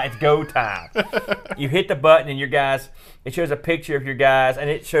it's go time. You hit the button, and your guys. It shows a picture of your guys, and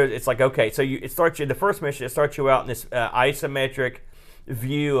it's like, okay. So it starts you the first mission. It starts you out in this isometric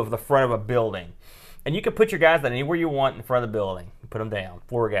view of the front of a building, and you can put your guys down anywhere you want in front of the building. Put them down,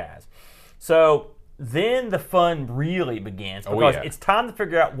 4 guys. So then the fun really begins, because it's time to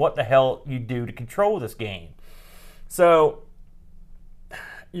figure out what the hell you do to control this game. So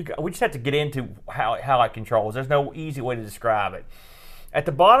we just have to get into how it controls. There's no easy way to describe it. At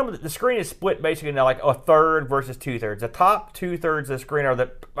the bottom of the screen is split basically into like a third versus 2/3. The top 2/3 of the screen are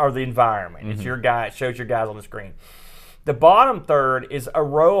the environment. It's your guy. It shows your guys on the screen. The bottom third is a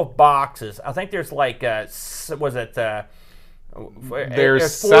row of boxes. I think there's like there's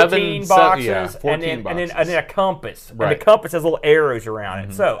 14 boxes, 14 boxes. And then a compass. Right. And the compass has little arrows around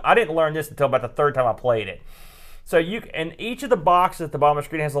it. So I didn't learn this until about the third time I played it. So and each of the boxes at the bottom of the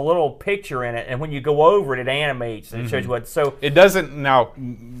screen has a little picture in it, and when you go over it, it animates and it shows you what. So it doesn't now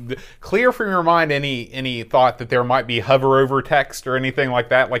clear from your mind any thought that there might be hover over text or anything like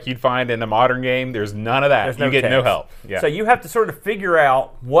that, like you'd find in a modern game. There's none of that. There's no you get text. no help. Yeah. So you have to sort of figure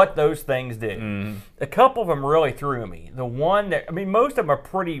out what those things do. A couple of them really threw me. The one that most of them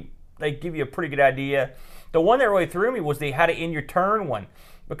are they give you a pretty good idea. The one that really threw me was the how to end your turn one.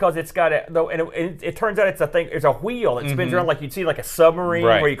 Because it's got it turns out it's a thing. There's a wheel that spins around like you'd see like a submarine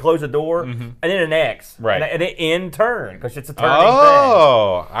where you close the door, and then an X, and an end turn because it's a turning thing.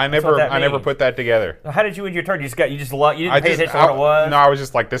 Oh, I never put that together. How did you end your turn? You didn't pay attention to what it was. No, I was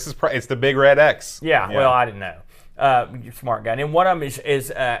just like, it's the big red X. Yeah. Well, I didn't know. You're a smart guy. And one of them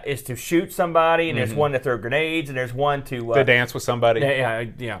is to shoot somebody, and there's one to throw grenades, and there's one to dance with somebody.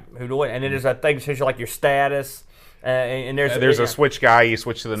 Yeah. Who do it? And then there's a thing that shows you like your status. And there's a switch guy. You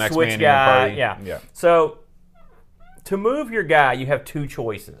switch to the next man in your party. Yeah. So to move your guy, you have 2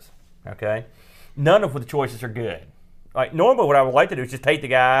 choices. Okay, none of the choices are good. Like normally, what I would like to do is just take the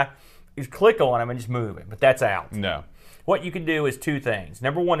guy, just click on him, and just move him. But that's out. No. What you can do is 2 things.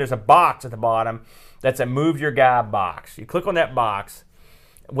 Number one, there's a box at the bottom that's a move your guy box. You click on that box.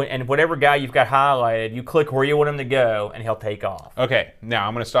 And whatever guy you've got highlighted, you click where you want him to go, and he'll take off. Okay, now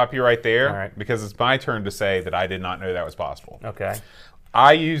I'm going to stop you right there because it's my turn to say that I did not know that was possible. Okay.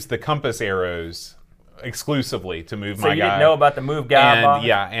 I used the compass arrows exclusively to move my guy. So you didn't know about the move guy box?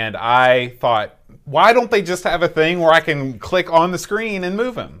 Yeah, and I thought, why don't they just have a thing where I can click on the screen and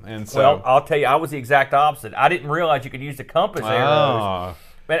move him? And so, well, I'll tell you, I was the exact opposite. I didn't realize you could use the compass arrows.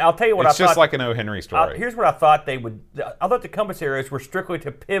 But I'll tell you what it's just like an O. Henry story. Here's what I thought they would. I thought the compass arrows were strictly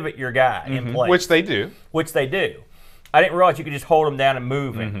to pivot your guy in place, which they do. I didn't realize you could just hold him down and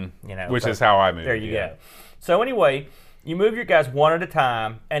move him. Which is how I move. There you go. So anyway, you move your guys one at a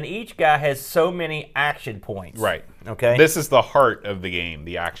time, and each guy has so many action points. Right. Okay. This is the heart of the game,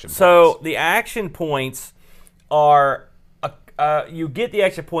 the action points. So the action points are you get the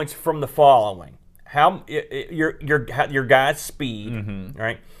action points from the following. How your guy's speed,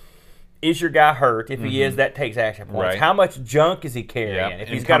 right? Is your guy hurt? If he is, that takes action points. Right. How much junk is he carrying? Yep. If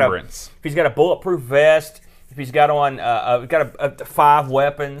he's got a bulletproof vest, if he's got on 5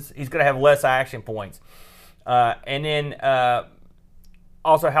 weapons, he's going to have less action points. And then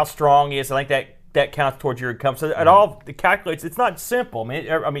also how strong he is. I think that counts towards your income. So it all calculates. It's not simple. I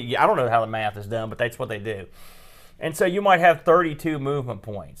don't know how the math is done, but that's what they do. And so you might have 32 movement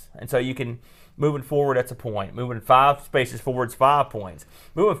points, and so you can. Moving forward, that's a point. Moving 5 spaces forward is 5 points.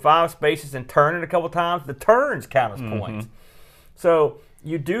 Moving 5 spaces and turning a couple times, the turns count as points. So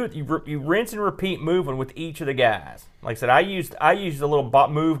you rinse and repeat moving with each of the guys. Like I said, I used the little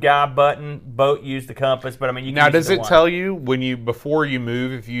move guy button. Boat used the compass, but you can now use does it one. tell you before you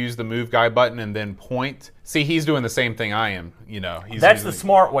move if you use the move guy button and then point? See, he's doing the same thing I am. That's the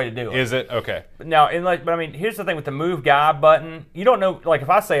smart way to do it. Is it okay? Now, here's the thing with the move guy button. You don't know. Like if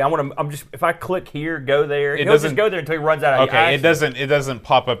I say if I click here, go there. He'll just go there until he runs out of action. It doesn't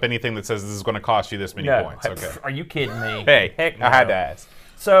pop up anything that says this is going to cost you this many points. Okay. Are you kidding me? Hey, heck no. I had to ask.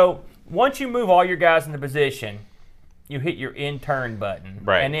 So once you move all your guys into position, you hit your end turn button.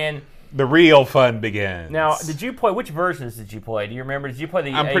 Right. And then the real fun begins. Now, did you play? Which versions did you play? Do you remember? Did you play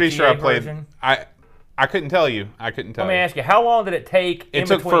the? I'm pretty sure I played. Version? I couldn't tell you. I couldn't tell Let me you. ask you, how long did it take It in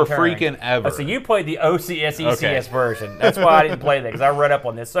took between for turns? freaking ever. So you played the OCS ECS Okay. version. That's why I didn't play that, because I read up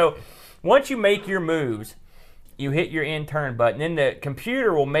on this. So once you make your moves, you hit your end turn button, then the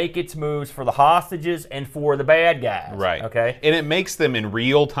computer will make its moves for the hostages and for the bad guys. Right. Okay. And it makes them in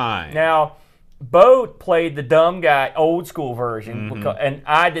real time. Now, Bo played the dumb guy, old school version, Mm-hmm. because, and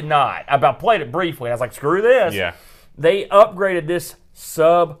I did not. I about played it briefly. I was like, screw this. Yeah. They upgraded this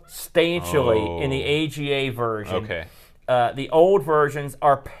substantially in the Oh. AGA version. Okay. The old versions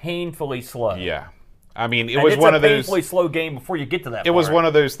are painfully slow. Yeah. I mean, it And was it's one a of those. painfully slow game before you get to that. It was part. one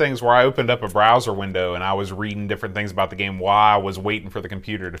of those things where I opened up a browser window and I was reading different things about the game while I was waiting for the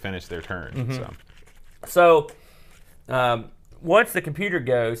computer to finish their turn. Mm-hmm. So, Once the computer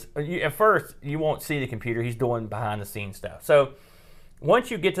goes, at first you won't see the computer. He's doing behind the scenes stuff. So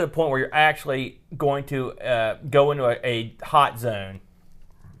once you get to the point where you're actually going to go into a hot zone,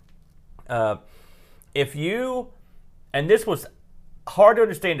 if you, and this was hard to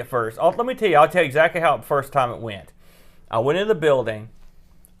understand at first. Let me tell you, I'll tell you exactly how the first time it went. I went into the building,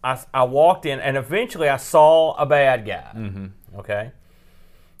 I walked in, and eventually I saw a bad guy. Mm-hmm. Okay?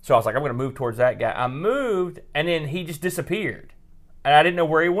 So I was like, I'm going to move towards that guy. I moved, and then he just disappeared. And I didn't know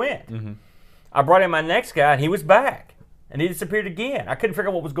where he went. Mm-hmm. I brought in my next guy, and he was back. And he disappeared again. I couldn't figure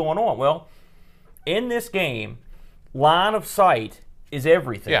out what was going on. Well, in this game, line of sight is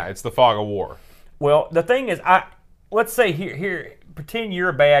everything. yeah, it's the fog of war. Well, the thing is, let's say here, pretend you're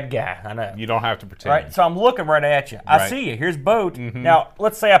a bad guy. I know. You don't have to pretend. Right? So I'm looking right at you. I Right. see you. Here's Boat. Now,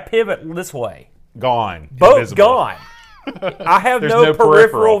 let's say I pivot this way. Gone. Boat's Invisible. gone. I have There's no, no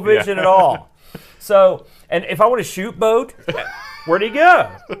peripheral peripheral, yeah. vision at all. So, and if I want to shoot Boat, where'd he go?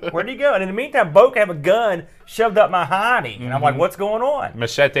 Where'd he go? And in the meantime, Boat can have a gun shoved up my hiney. And I'm like, what's going on?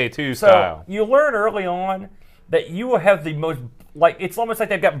 Machete 2 So style. you learn early on that you will have the most, like, it's almost like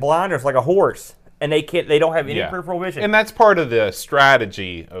they've got blinders like a horse. And they don't have any Yeah. peripheral vision. And that's part of the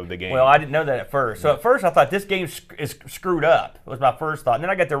strategy of the game. Well, I didn't know that at first. So at first I thought this game is screwed up, was my first thought. And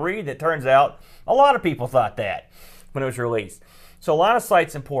then I got to read that it turns out a lot of people thought that when it was released. So line of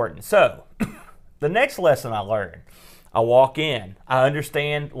sight's important. So the next lesson I learned, I walk in, I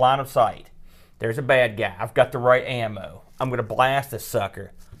understand line of sight. There's a bad guy. I've got the right ammo. I'm going to blast this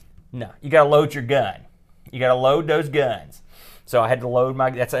sucker. No, you got to load your gun. You got to load those guns. So I had to load my,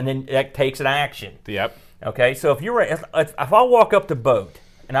 and then that takes an action. Yep. Okay, so if I walk up to Boat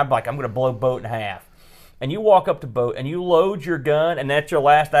and I'm like, I'm going to blow Boat in half, and you walk up to Boat and you load your gun and that's your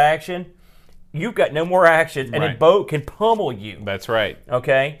last action, you've got no more actions, and then Right. Boat can pummel you. That's right.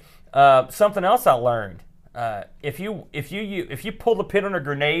 Okay, something else I learned: if you pull the pin on a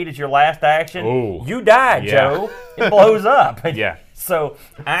grenade as your last action, Ooh. you die, Yeah. Joe. It blows up. Yeah. So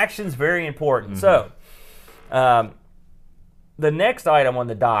action's very important. So. The next item on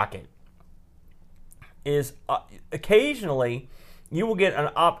the docket is occasionally you will get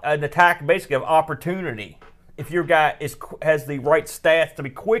an attack basically of opportunity if your guy has the right stats to be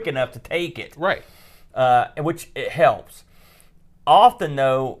quick enough to take it, Right. which it helps. Often,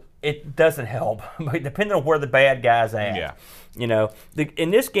 though, it doesn't help, depending on where the bad guy's at. Yeah. You know, in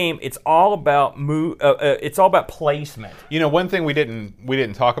this game, it's all about it's all about placement. You know, one thing we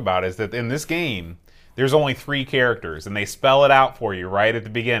didn't talk about is that in this game, there's only 3 characters, and they spell it out for you right at the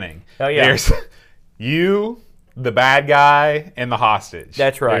beginning. Oh, yeah. There's you, the bad guy, and the hostage.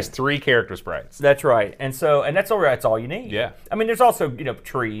 That's right. There's 3 character sprites. That's right, and that's all you need. Yeah. I mean, there's also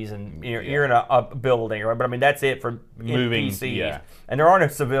trees, and you're in a building, right? But I mean, that's it for Moving, NPCs. yeah. And there are no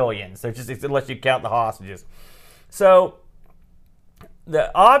civilians. They're just unless you count the hostages. So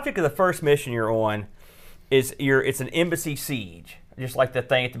the object of the first mission you're on is it's an embassy siege, just like the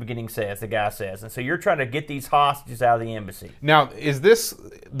thing at the beginning says. The guy says, and so you're trying to get these hostages out of the embassy. Now, is this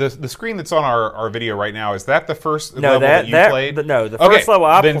the screen that's on our video right now? Is that the first level that you played? The first level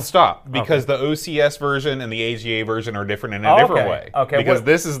I then played. stop, because the OCS version and the AGA version are different in a different way. Okay. Because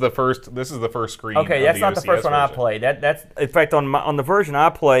this is the first screen. Okay, of that's the not the OCS first one I version. played. That's in fact on the version I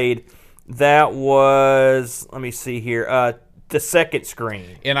played. That was, let me see here, the second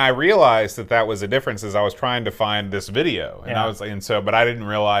screen. And I realized that was a difference as I was trying to find this video, and Yeah. but I didn't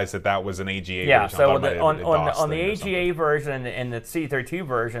realize that was an AGA Yeah, version. I so thought it might have been a DOS on the thing or something. AGA version and the C32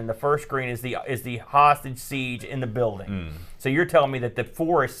 version, the first screen is the hostage siege in the building. So you're telling me that the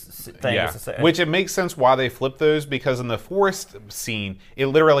forest thing is Which it makes sense why they flipped those, because in the forest scene, it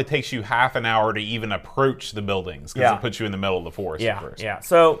literally takes you half an hour to even approach the buildings, because Yeah. it puts you in the middle of the forest at first. Yeah.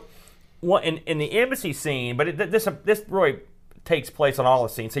 So in the embassy scene, but this really takes place on all the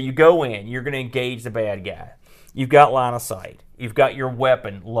scenes. So you go in, you're going to engage the bad guy. You've got line of sight. You've got your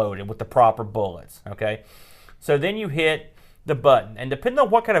weapon loaded with the proper bullets. Okay, so then you hit the button, and depending on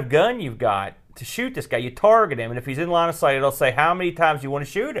what kind of gun you've got, to shoot this guy, you target him, and if he's in line of sight, it'll say how many times you want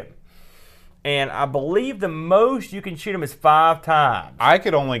to shoot him. And I believe the most you can shoot him is 5 times. I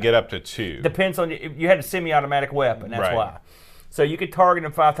could only get up to 2. Depends on you had a semi-automatic weapon. That's Right. why. So you could target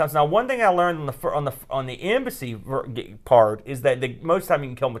him 5 times. Now, one thing I learned on the embassy part is that most of the time you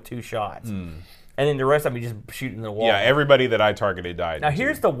can kill him with 2 shots, and then the rest of them you just shoot in the wall. Yeah, everybody that I targeted died. Now,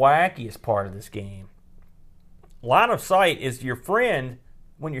 here's the wackiest part of this game. Line of sight is your friend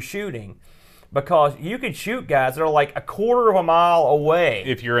when you're shooting, because you can shoot guys that are like a quarter of a mile away.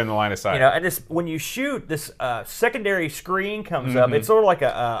 if you're in the line of sight. And when you shoot, this secondary screen comes up. It's sort of like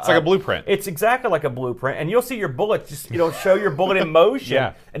it's like a blueprint. It's exactly like a blueprint, and you'll see your bullet just show your bullet in motion,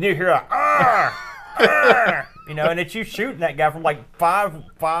 Yeah. and you hear a "Arr!" and it's you shooting that guy from like five.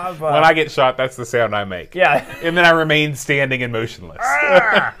 When I get shot, that's the sound I make. Yeah. And then I remain standing and motionless.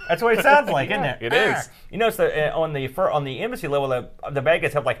 That's what it sounds like, isn't it? It is. It's on the embassy level, the bad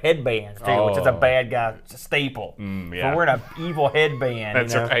guys have like headbands too, which is a bad guy staple. yeah. For wearing an evil headband.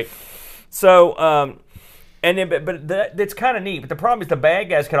 That's right. So, that's kind of neat. But the problem is the bad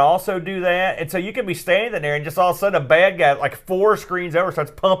guys can also do that, and so you can be standing there, and just all of a sudden a bad guy like 4 screens over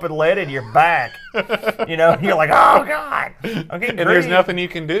starts pumping lead into your back. You're like, oh god, I'm getting And there's green. nothing you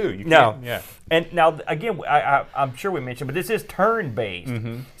can do. You No. can't- Yeah. And now, again, I'm sure we mentioned, but this is turn-based.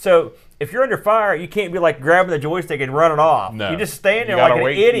 So if you're under fire, you can't be like grabbing the joystick and running off. No. You just stand You there like gotta an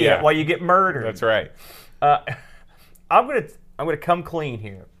wait, idiot yeah. while you get murdered. That's right. I'm gonna come clean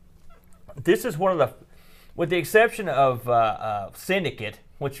here. This is one of the, with the exception of Syndicate,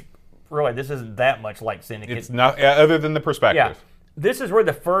 which really this isn't that much like Syndicate. It's not other than the perspective. Yeah, this is where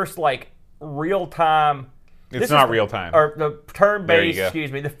the first like real time. It's not real time. Or the turn There you based. go.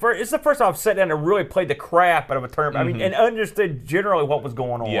 Excuse me. It's the first time I've sat down and really played the crap out of a turn. I mean, and understood generally what was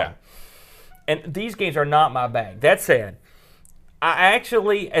going on. Yeah. And these games are not my bag. That said, I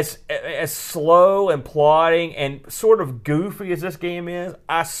actually, as slow and plodding and sort of goofy as this game is,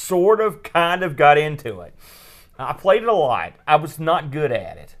 I sort of kind of got into it. I played it a lot. I was not good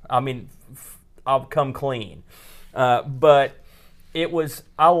at it. I mean, I'll come clean. But it was,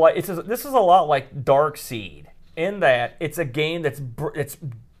 this is a lot like Dark Seed in that it's a game it's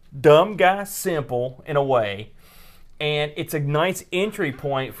dumb guy simple in a way. And it's a nice entry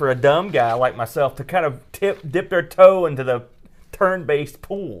point for a dumb guy like myself to kind of dip their toe into the turn-based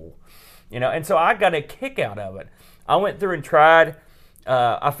pool, And so I got a kick out of it. I went through and tried.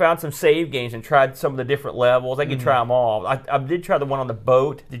 I found some save games and tried some of the different levels. I could try them all. I did try the one on the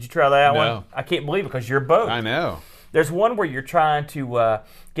boat. Did you try that one? I can't believe it because your boat. I know. There's one where you're trying to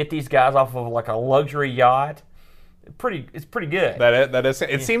get these guys off of like a luxury yacht. It's pretty good. That is.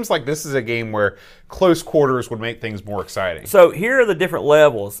 It seems like this is a game where close quarters would make things more exciting. So here are the different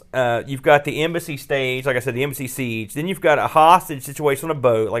levels. You've got the embassy stage, like I said, the embassy siege. Then you've got a hostage situation on a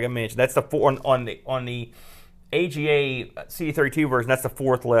boat, like I mentioned. That's the on the AGA CD32 version. That's the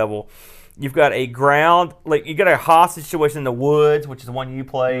 4th level. You've got a ground, like you got a hostage situation in the woods, which is the one you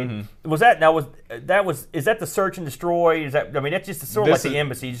played. Is that the search and destroy? That's just sort of like the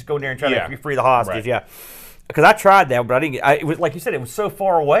embassy. You just go in there and try to free the hostage. Right. Yeah. Because I tried that, but I didn't get. It was like you said, it was so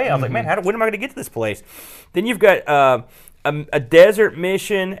far away. I was like, man, when am I going to get to this place? Then you've got a desert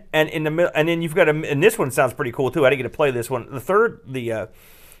mission, and in the middle, and then you've got and this one sounds pretty cool too. I didn't get to play this one. The third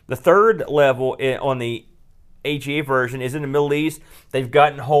level on the AGA version is in the Middle East. They've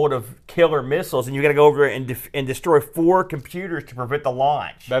gotten hold of killer missiles, and you got to go over there and destroy 4 computers to prevent the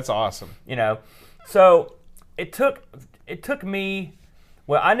launch. That's awesome. So it took me.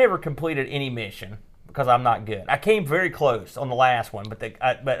 Well, I never completed any mission because I'm not good. I came very close on the last one, but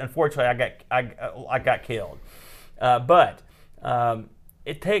unfortunately I got killed.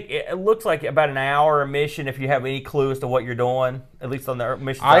 It looks like about an hour a mission if you have any clue as to what you're doing. At least on the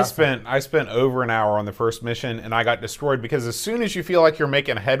mission. I spent over an hour on the first mission, and I got destroyed because as soon as you feel like you're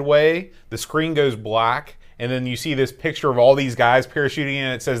making headway, the screen goes black, and then you see this picture of all these guys parachuting in,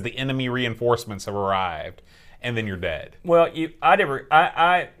 and it says the enemy reinforcements have arrived, and then you're dead. Well,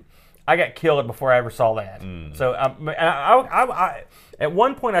 I got killed before I ever saw that. So I at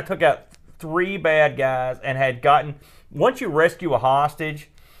one point I took out 3 bad guys and had gotten. Once you rescue a hostage,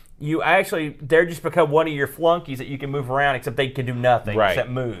 they're just become one of your flunkies that you can move around, except they can do nothing except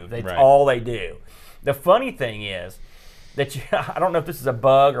move. That's all they do. The funny thing is that I don't know if this is a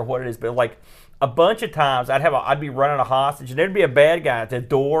bug or what it is, but like a bunch of times I'd be running a hostage and there'd be a bad guy at the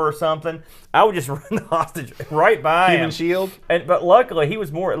door or something. I would just run the hostage right by him. Human shield? But luckily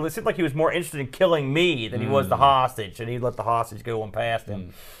it seemed like he was more interested in killing me than he was the hostage, and he'd let the hostage go on past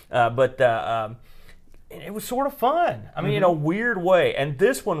him. It was sort of fun. I mean, in a weird way. And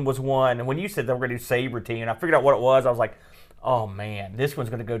this one was one, when you said they were going to do Saber Team, and I figured out what it was, I was like, oh man, this one's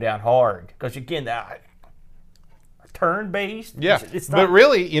going to go down hard because again, turn-based. Yeah, it's not, but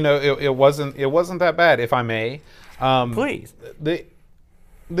really, it wasn't that bad, if I may. Please.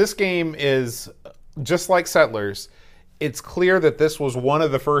 This game is just like Settlers. It's clear that this was one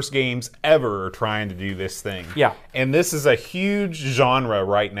of the first games ever trying to do this thing. Yeah. And this is a huge genre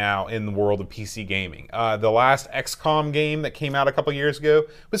right now in the world of PC gaming. The last XCOM game that came out a couple years ago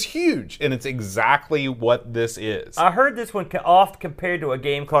was huge, and it's exactly what this is. I heard this one oft compared to a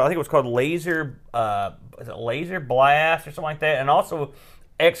game called, I think it was called Laser Blast or something like that, and also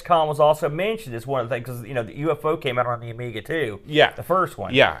XCOM was also mentioned as one of the things because the UFO came out on the Amiga too. Yeah, the first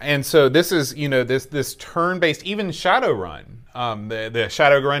one. Yeah, and so this is this turn-based, even Shadowrun, the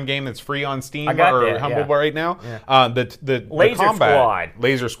Shadowrun game that's free on Steam or Humble right now. Yeah. The Laser combat, Squad.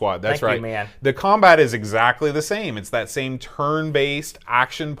 Laser Squad. That's Thank right. you, man. The combat is exactly the same. It's that same turn-based,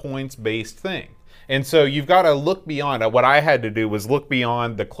 action points-based thing. And so you've got to look beyond. What I had to do was look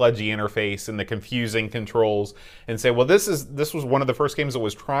beyond the kludgy interface and the confusing controls and say, well, this was one of the first games that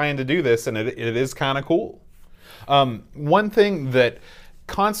was trying to do this, and it is kind of cool. One thing that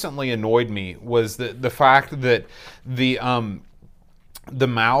constantly annoyed me was the fact that the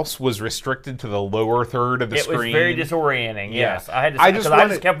mouse was restricted to the lower third of the screen. It was very disorienting. Yeah. Yes, I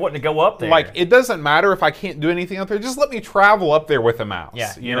just kept wanting to go up there. Like, it doesn't matter if I can't do anything up there. Just let me travel up there with the mouse.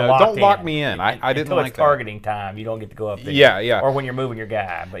 Yeah, don't lock me in. I didn't like it's targeting time. You don't get to go up there. Yeah. Or when you're moving your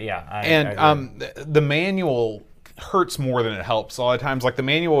guy. But yeah, I agree. The manual hurts more than it helps. A lot of times, like the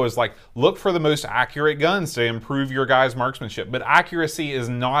manual is like, look for the most accurate guns to improve your guy's marksmanship. But accuracy is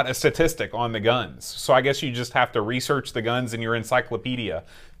not a statistic on the guns. So I guess you just have to research the guns in your encyclopedia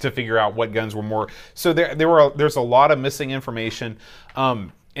to figure out what guns were more. So there's a lot of missing information.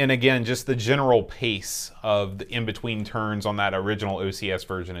 And again, just the general pace of the in-between turns on that original OCS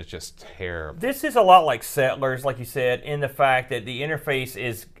version is just terrible. This is a lot like Settlers, like you said, in the fact that the interface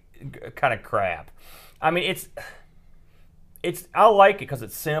is kind of crap. I mean, I like it because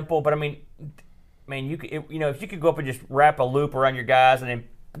it's simple, but I mean, you could, if you could go up and just wrap a loop around your guys and then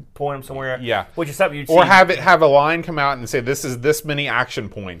point them somewhere, which is something you'd see. Or have a line come out and say, this is this many action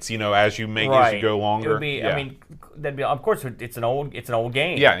points, as you go longer. It would be, I mean, that'd be, of course, it's an old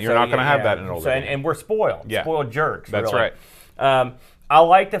game. Yeah, you're not going to have that in an old game. And we're spoiled jerks. That's really. right. I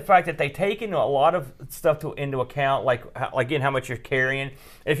like the fact that they take into a lot of stuff into account, like again, how much you're carrying.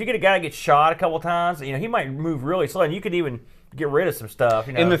 If you get a guy that gets shot a couple of times, he might move really slow, and you could even get rid of some stuff.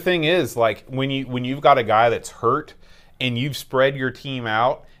 And the thing is, like when you've got a guy that's hurt and you've spread your team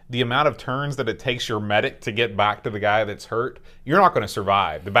out, the amount of turns that it takes your medic to get back to the guy that's hurt, you're not going to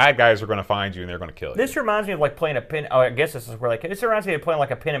survive. The bad guys are going to find you and they're going to kill you. This reminds me of like playing a pen. Oh, I guess this is where this reminds me of playing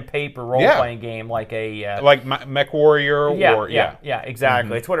like a pen and paper role playing game, like a like Mech Warrior.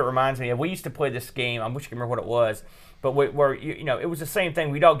 Exactly. It's what it reminds me of. We used to play this game. I wish I could remember what it was. But where it was the same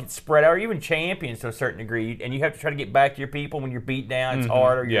thing. We'd all get spread out, or even champions to a certain degree, and you have to try to get back to your people when you're beat down. It's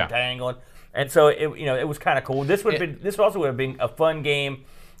hard, or you're tangling, and so it was kind of cool. This also would have been a fun game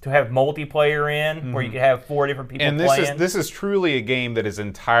to have multiplayer in, where you could have 4 different people playing. And this is truly a game that is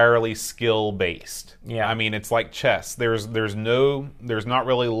entirely skill based. Yeah, I mean, it's like chess. There's not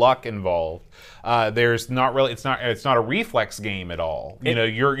really luck involved. It's not a reflex game at all.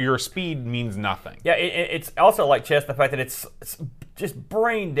 Your speed means nothing. Yeah, it's also like chess. The fact that it's just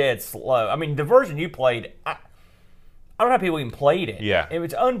brain dead slow. I mean, the version you played, I don't know how people even played it. Yeah. It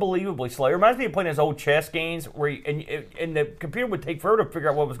was unbelievably slow. It reminds me of playing those old chess games where and the computer would take forever to figure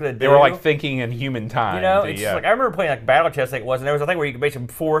out what it was going to do. They were like thinking in human time. It's just like, I remember playing like Battle Chess, I think it was, and there was a thing where you could basically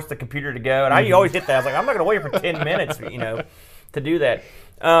force the computer to go, and you always hit that. I was like, I'm not going to wait for 10 minutes, to do that.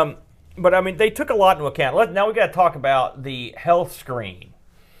 But I mean, they took a lot into account. Now we got to talk about the health screen.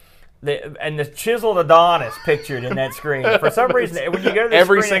 And the chiseled Adonis pictured in that screen. For some reason, when you go to the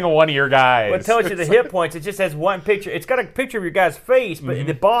every screen, single one of your guys, it tells you the hit points. It just has one picture. It's got a picture of your guy's face, but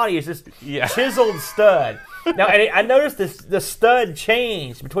the body is just chiseled stud. Now, and I noticed the stud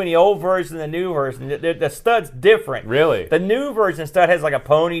changed between the old version and the new version. The stud's different. Really? The new version stud has like a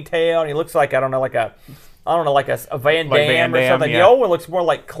ponytail, and he looks like, like a Van Damme or something. Yeah. The old one looks more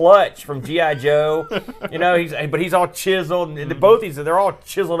like Clutch from G.I. Joe. He's all chiseled, and both these, they're all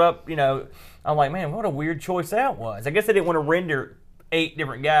chiseled up. I'm like, man, what a weird choice that was. I guess they didn't want to render 8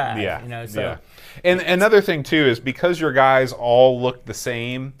 different guys. Yeah. And another thing too is because your guys all look the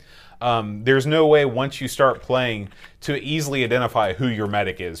same. There's no way once you start playing to easily identify who your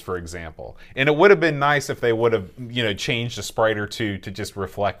medic is, for example. And it would have been nice if they would have changed a sprite or two to just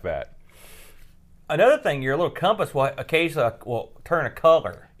reflect that. Another thing, your little compass will occasionally turn a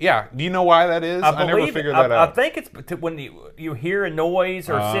color. Yeah. Do you know why that is? I never figured that out. I think it's when you hear a noise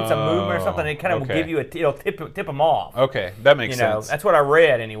or sense a movement or something, it kind of will give you it'll tip them off. Okay, that makes sense. That's what I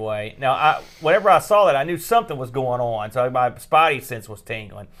read anyway. Now, whenever I saw that, I knew something was going on, so my spidey sense was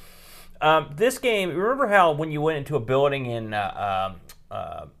tingling. This game, remember how when you went into a building in what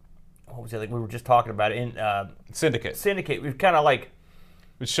was it? We were just talking about it in Syndicate. Syndicate. We've kind of like.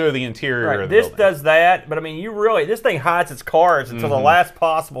 Would show the interior Right. of the This building. does that, but I mean, this thing hides its cards until the last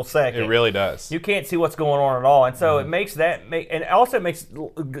possible second. It really does. You can't see what's going on at all, and so it makes and it also makes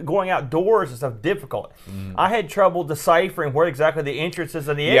going outdoors and stuff difficult. I had trouble deciphering where exactly the entrances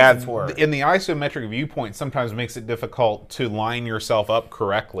and the exits were. In the isometric viewpoint, sometimes makes it difficult to line yourself up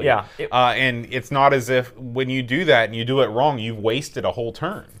correctly. Yeah. And it's not as if when you do that and you do it wrong, you've wasted a whole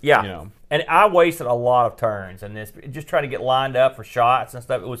turn. Yeah. You know? And I wasted a lot of turns in this, just trying to get lined up for shots and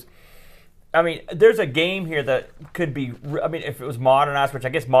stuff. It was, I mean, there's a game here that could be, I mean, if it was modernized, which I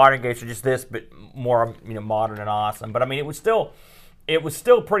guess modern games are just this, but more, modern and awesome. But I mean, it was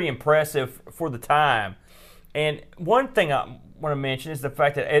still pretty impressive for the time. And one thing I want to mention is the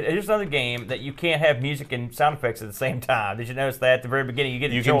fact that it is another game that you can't have music and sound effects at the same time. Did you notice that at the very beginning? You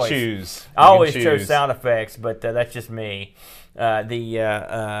get a choice. You can choose. I always chose sound effects, but that's just me.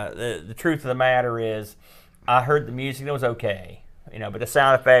 The truth of the matter is, I heard the music, it was okay, but the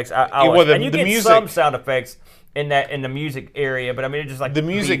sound effects, and you get some sound effects in the music area, but I mean, it's just like the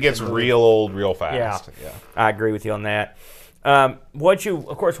music gets real old real fast. Yeah, I agree with you on that. Once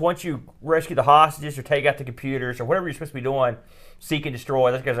you rescue the hostages or take out the computers or whatever you're supposed to be doing, seek and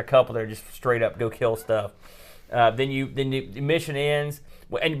destroy. There's a couple that are just straight up go kill stuff. Then the mission ends.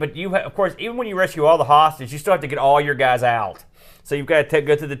 But you of course, even when you rescue all the hostages, you still have to get all your guys out. So you've got to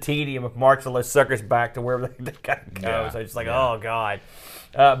go through the tedium of marching those suckers back to wherever they got to go. Yeah. So it's like, oh god.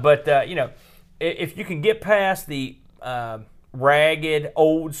 But if you can get past the ragged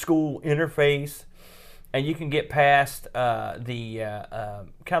old school interface, and you can get past the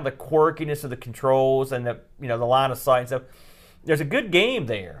kind of the quirkiness of the controls and the line of sight and stuff, there's a good game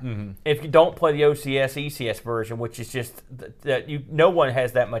there. If you don't play the OCS ECS version, which is just that no one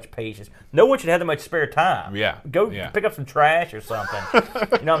has that much patience. No one should have that much spare time. Go pick up some trash or something.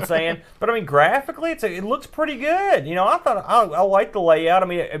 You know what I'm saying? But I mean, graphically, it looks pretty good. I thought I like the layout. I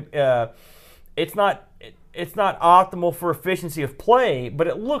mean, it's not optimal for efficiency of play, but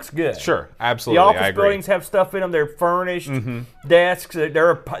it looks good. Sure, absolutely. The office buildings have stuff in them. They're furnished desks. There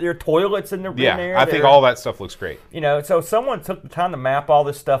are toilets in there. I think all that stuff looks great. So someone took the time to map all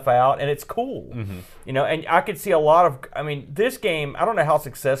this stuff out, and it's cool. And I could see a lot of. I mean, this game. I don't know how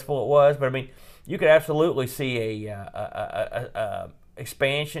successful it was, but I mean, you could absolutely see a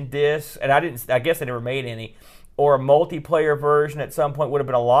expansion disc, and I guess they never made any. Or a multiplayer version at some point would have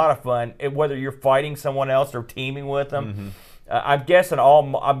been a lot of fun. Whether you're fighting someone else or teaming with them, I'm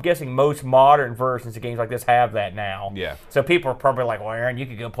guessing most modern versions of games like this have that now. Yeah. So people are probably like, "Well, Aaron, you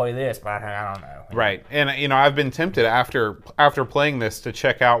could go play this," but I don't know. Right, and I've been tempted after playing this to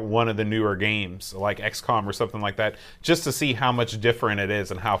check out one of the newer games like XCOM or something like that, just to see how much different it is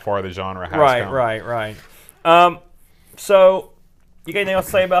and how far the genre has come. Right. So, you got anything else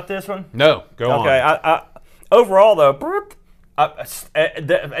to say about this one? No, go on. Okay, overall, though,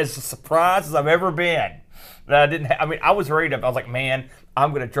 as surprised as I've ever been, that I didn't. I mean, I was ready to. I was like, man,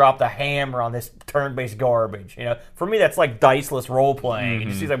 I'm going to drop the hammer on this turn-based garbage. For me, that's like diceless role playing. It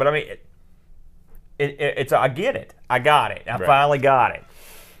just seems like, but I mean, it's. I get it. I got it. I finally got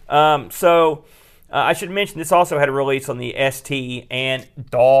it. So. I should mention this also had a release on the ST and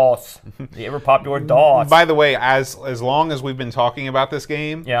DOS, the ever popular DOS. By the way, as long as we've been talking about this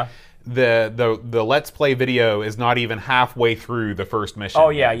game, the Let's Play video is not even halfway through the first mission. Oh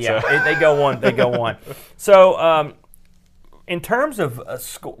yeah. So. They go on. So in terms of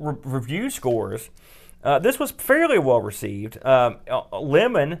review scores, this was fairly well received.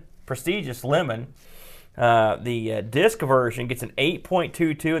 Prestigious Lemon. The disc version gets an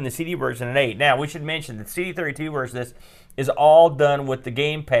 8.22 and the CD version an 8. Now, we should mention the CD32 version of this is all done with the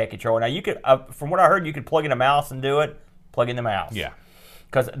gamepad controller. Now, you could, from what I heard, you could plug in a mouse and do it. Plug in the mouse. Yeah.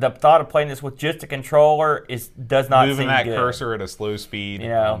 Because the thought of playing this with just a controller does not moving seem that good. cursor at a slow speed.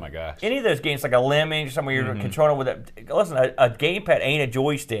 Oh my gosh. Any of those games like a Lemmings or something where you're controlling with it. Listen, a gamepad ain't a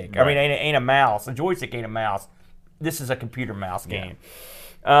joystick. Right. I mean, ain't a mouse. A joystick ain't a mouse. This is a computer mouse game.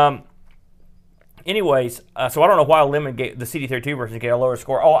 Anyways, so I don't know why Lemon the CD32 version get a lower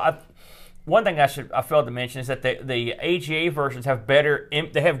score. One thing I failed to mention is that the AGA versions have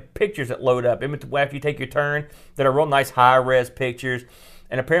they have pictures that load up after you take your turn that are real nice high-res pictures.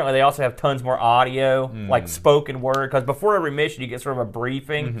 And apparently they also have tons more audio, like spoken word. Because before every mission, you get sort of a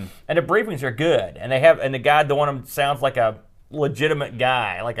briefing, and the briefings are good. And the guy, the one of them sounds like a legitimate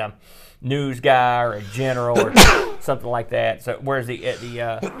guy, like a news guy or a general or something like that. So whereas the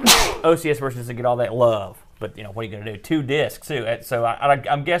OCS version doesn't get all that love. But what are you going to do? 2 discs too. So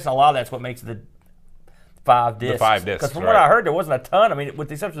I'm guessing a lot of that's what makes the 5 discs. The 5 discs. Because from what I heard, there wasn't a ton. I mean, with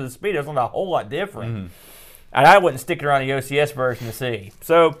the exception of the speed, it wasn't a whole lot different. And I wouldn't stick it around the OCS version to see.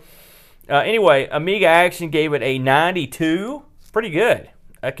 So anyway, Amiga Action gave it a 92. Pretty good.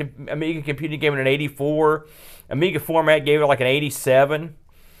 Amiga Computing gave it an 84. Amiga Format gave it like an 87.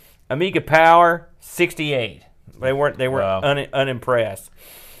 Amiga Power, 68. They were unimpressed.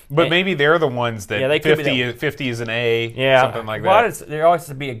 But maybe they're the ones that they could be 50 is an A, something like that. Well, there always has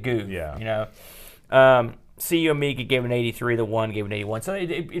to be a goof. Yeah. CU Amiga gave an 83. The One gave an 81. So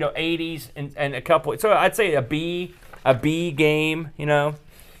 80s and a couple. So I'd say a B game. Sorry,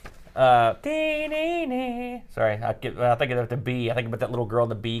 I think of the B. I think about that little girl in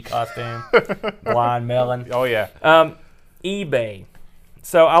the bee costume, Blind Melon. Oh yeah. eBay.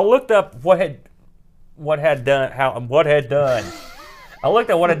 So I looked up what had done. I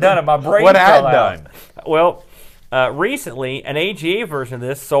looked at what had done, and my brain What fell had out. done? Well, recently an AGA version of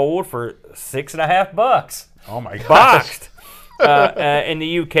this sold for $6.50. Oh my gosh. Boxed. In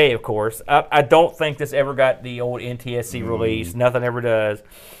the UK, of course. I don't think this ever got the old NTSC release. Nothing ever does.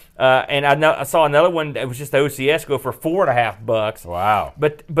 And I saw another one that was just OCS go for $4.50. Wow.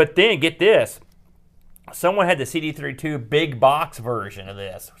 But then get this. Someone had the CD32 big box version of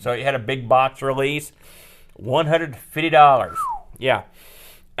this. So it had a big box release. $150. Yeah.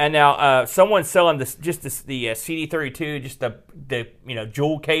 And now someone's selling the CD32, just the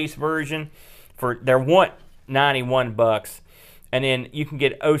jewel case version for their $91. And then you can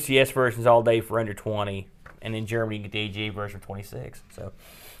get OCS versions all day for under 20. And in Germany you can get the AGA version for 26. So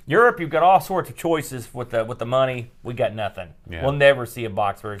Europe, you've got all sorts of choices with the money. We got nothing. Yeah. We'll never see a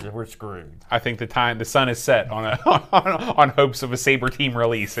box version. We're screwed. I think the sun is set on hopes of a Saber Team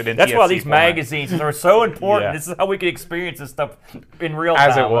release at NTSC. That's why these format. magazines are so important. Yeah. This is how we can experience this stuff in real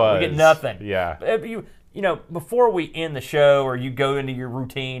time. As it was. We get nothing. Yeah. Before we end the show or you go into your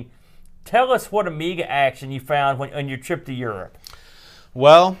routine, tell us what Amiga Action you found on your trip to Europe.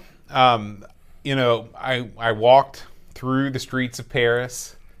 Well, I walked through the streets of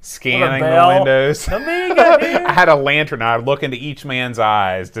Paris, scanning the windows. Amiga, dude. I had a lantern. I'd look into each man's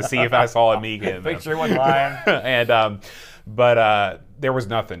eyes to see if I saw Amiga in them. Make sure he wasn't lying. But there was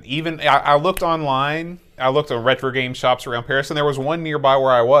nothing. Even I looked online. I looked on retro game shops around Paris, and there was one nearby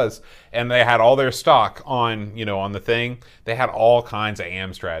where I was, and they had all their stock on the thing. They had all kinds of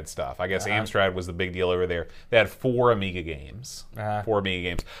Amstrad stuff. I guess Amstrad was the big deal over there. They had 4 Amiga games. 4 Amiga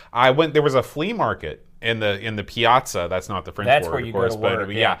games. I went. There was a flea market in the Piazza. That's not the French That's word, where you of course, go to work,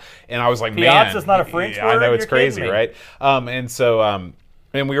 but yeah. And I was like, Piazza's man, not a French I know word? it's You're crazy, kidding me. right?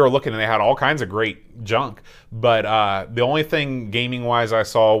 And we were looking, and they had all kinds of great junk. But the only thing gaming-wise I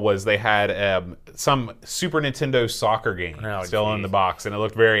saw was they had some Super Nintendo soccer game still in the box, and it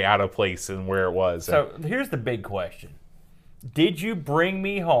looked very out of place in where it was. So here's the big question. Did you bring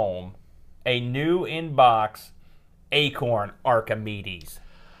me home a new in-box Acorn Archimedes?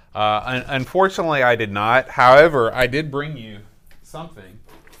 Unfortunately, I did not. However, I did bring you something.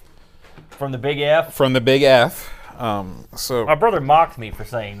 From the Big F? From the Big F. My brother mocked me for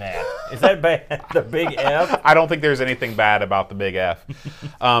saying that. Is that bad? The Big F? I don't think there's anything bad about the Big F.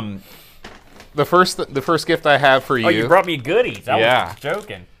 The first gift I have for you. Oh, you brought me goodies. I was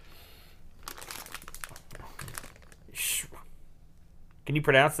joking. Can you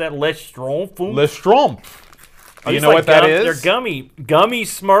pronounce that? Le Schtroumpf? Le Schtroumpf. Do you know what that is? They're gummy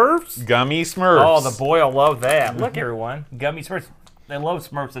Smurfs? Gummy Smurfs. Oh, the boy will love that. Look, everyone. Gummy Smurfs. They love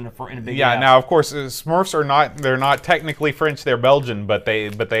Smurfs in a Big F. Now of course Smurfs are not technically French, they're Belgian, but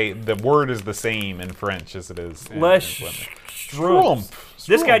the word is the same in French as it is in Schtroumpf.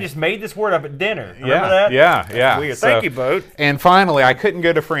 This guy just made this word up at dinner. Remember that? Yeah. That's weird. Thank you, Boat. And finally, I couldn't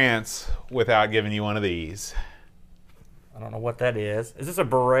go to France without giving you one of these. I don't know what that is. Is this a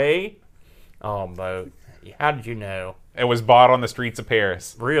beret? Oh, Boat. How did you know? It was bought on the streets of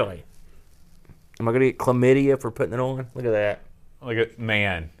Paris. Really? Am I going to get chlamydia for putting it on? Look at that. Look at,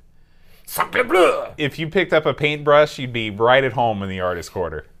 man. Sacre bleu! If you picked up a paintbrush, you'd be right at home in the artist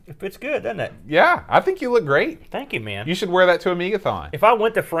quarter. It fits good, doesn't it? Yeah, I think you look great. Thank you, man. You should wear that to Amigathon. If I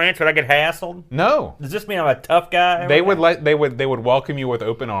went to France, would I get hassled? No. Does this mean I'm a tough guy? They would welcome you with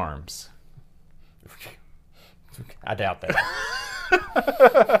open arms. I doubt that.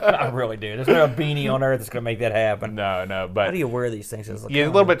 I really do. There's no beanie on earth that's going to make that happen. No, but... How do you wear these things? A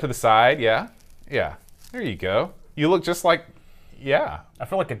little bit to the side, yeah. Yeah. There you go. You look just like Yeah. I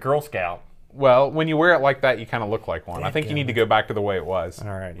feel like a Girl Scout. Well, when you wear it like that, you kind of look like one. I think you Dadgummit. need to go back to the way it was. All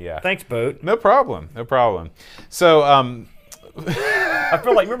right. Yeah. Thanks, Boat. No problem. No problem. So, I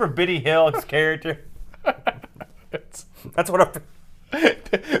feel like, remember Biddy Hill's character? That's what I feel.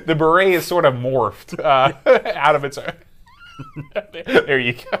 the beret is sort of morphed out of its. There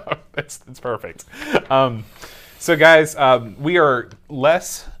you go. That's perfect. So, guys, we are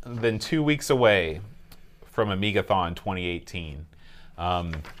less than 2 weeks away from Amigathon 2018.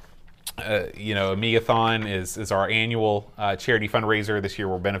 Amigathon is our annual charity fundraiser. This year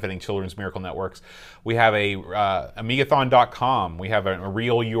we're benefiting Children's Miracle Networks. We have a Amigathon.com. We have a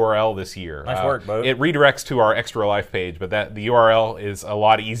real URL this year. Nice work, Bo. It redirects to our Extra Life page, but the URL is a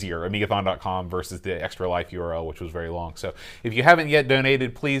lot easier, Amigathon.com versus the Extra Life URL, which was very long. So if you haven't yet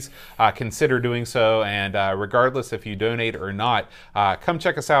donated, please consider doing so. And regardless if you donate or not, come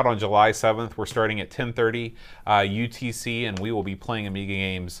check us out on July 7th. We're starting at 10:30 UTC, and we will be playing Amiga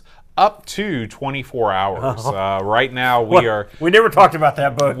games up to 24 hours. Right now we are. We never talked about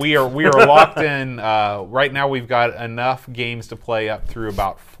that, but We are locked in. Right now we've got enough games to play up through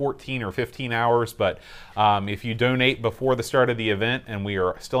about 14 or 15 hours. But if you donate before the start of the event and we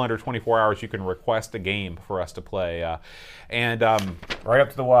are still under 24 hours, you can request a game for us to play. Right up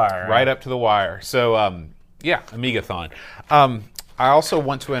to the wire. Right up to the wire. So Amigathon. I also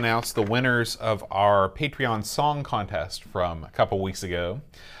want to announce the winners of our Patreon song contest from a couple weeks ago.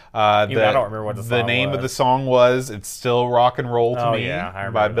 I don't remember what the song name was. of the song was "It's Still Rock and Roll to Me" I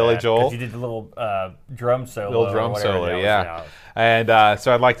remember by Billy that, Joel. 'cause you did the little drum solo. Little drum or whatever solo, that was, yeah. And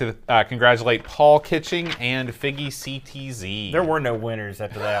so I'd like to congratulate Paul Kitching and Figgy CTZ. There were no winners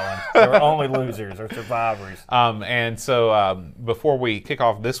after that one. There were only losers or survivors. And so before we kick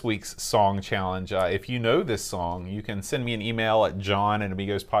off this week's song challenge, if you know this song, you can send me an email at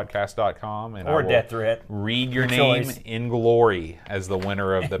john@amigospodcast.com and Or I will death threat. read your Your name choice. in glory as the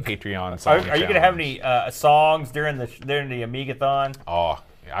winner of the Patreon song Are you going to have any songs during the Amigathon? Oh,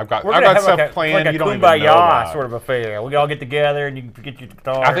 I've got We're gonna have stuff planned like a you don't even kumbaya know about. sort of affair. We all get together and you can get your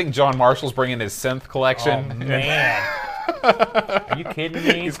guitar. I think John Marshall's bringing his synth collection. Oh, man. Are you kidding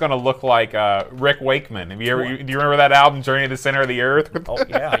me? He's going to look like Rick Wakeman. Do you remember that album, Journey to the Center of the Earth? Oh,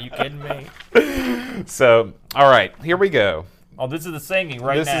 yeah. Are you kidding me? So, all right, here we go. Oh, this is the singing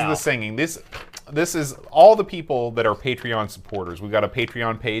now. This is the singing. This is all the people that are Patreon supporters. We've got a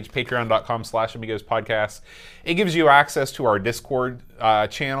Patreon page, patreon.com/AmigosPodcast. It gives you access to our Discord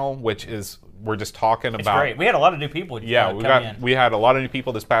channel, which is we're just talking It's about. great. We had a lot of new people. Yeah, we had a lot of new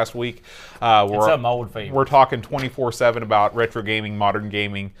people this past week. And some old favorites. We're talking 24/7 about retro gaming, modern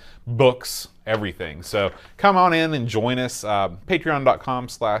gaming, books, everything. So come on in and join us.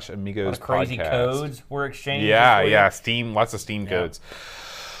 Patreon.com/AmigosPodcast. Crazy codes we're exchanging. Yeah, Steam, lots of Steam codes.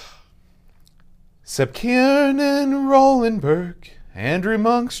 Seb Kiernan, Roland Burke, Andrew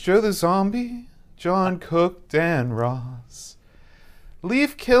Monks, Joe the Zombie, John Cook, Dan Ross,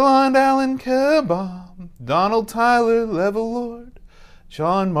 Leaf Killon, Alan Kebab, Donald Tyler, Level Lord,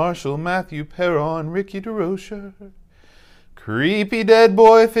 John Marshall, Matthew Perron, Ricky DeRocher, Creepy Dead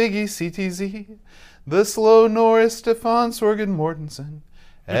Boy, Figgy CTZ, The Slow Norris, Stefan Sorgen Mortensen,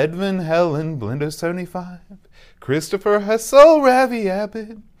 Edvin Helen, Blindo75, Christopher Hassel, Ravi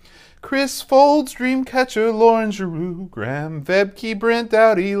Abbott, Chris Folds, Dreamcatcher, Lauren Giroux, Graham Vebke, Brent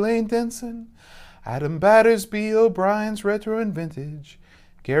Dowdy, Lane Denson, Adam Battersby, O'Brien's Retro and Vintage,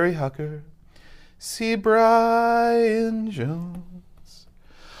 Gary Hucker, C. Brian Jones,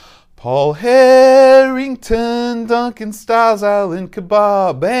 Paul Harrington, Duncan Styles, Alan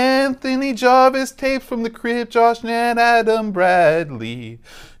Kebab, Anthony Jarvis, Tape from the Crib, Josh Nan, Adam Bradley,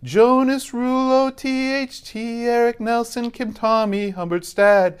 Jonas Rulo, THT, Eric Nelson, Kim Tommy, Humbert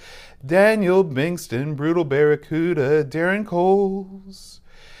Stad, Daniel Bingston, Brutal Barracuda, Darren Coles,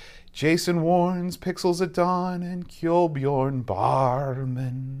 Jason Warnes, Pixels at Dawn, and Kjolbjorn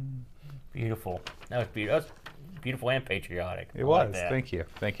Barman. Beautiful. That was beautiful. That was beautiful and patriotic. It I was. like that.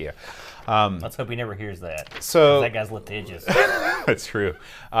 Thank you. Let's hope he never hears that. So that guy's litigious. That's true.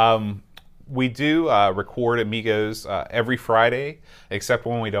 We do record Amigos every Friday, except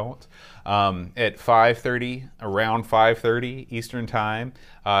when we don't. At 5:30, around 5:30 Eastern Time.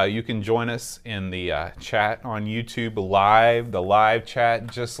 You can join us in the chat on YouTube live, the live chat,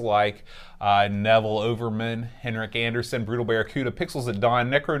 just like Neville Overman, Henrik Anderson, Brutal Barracuda, Pixels at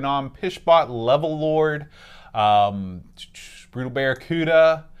Dawn, Necronom, Pishbot, Level Lord, Brutal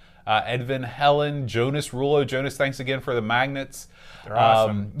Barracuda, Edvin Helen, Jonas Rulo. Jonas, thanks again for the magnets. They're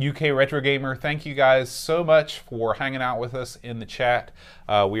awesome. UK Retro Gamer, thank you guys so much for hanging out with us in the chat.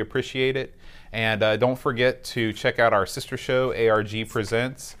 We appreciate it. And don't forget to check out our sister show, ARG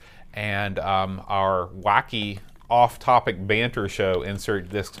Presents, and our wacky off-topic banter show, Insert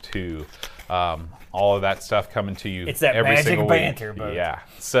Disc 2. All of that stuff coming to you. It's that every magic single banter, week. bud. Yeah.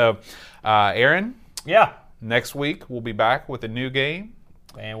 So, Aaron, Yeah. next week we'll be back with a new game.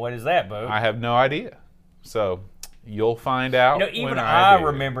 And what is that, Bo? I have no idea. So you'll find out. Even when I do.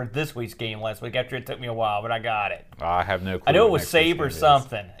 remembered this week's game last week after it took me a while, but I got it. I have no clue. I know it what was next week's Saber game is.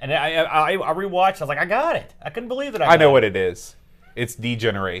 something. And I rewatched. I was like, I got it. I couldn't believe that I know got what it is. It's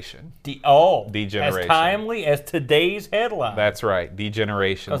Degeneration. Degeneration. As timely as today's headline. That's right.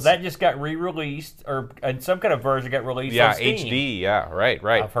 Degeneration. Because that just got re-released, or in some kind of version got released Yeah, on Steam. HD. Yeah, right.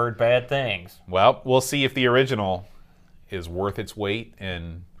 I've heard bad things. Well, we'll see if the original is worth its weight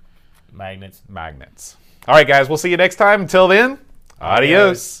in Magnets. magnets. All right, guys. We'll see you next time. Until then,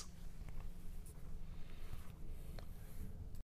 adios.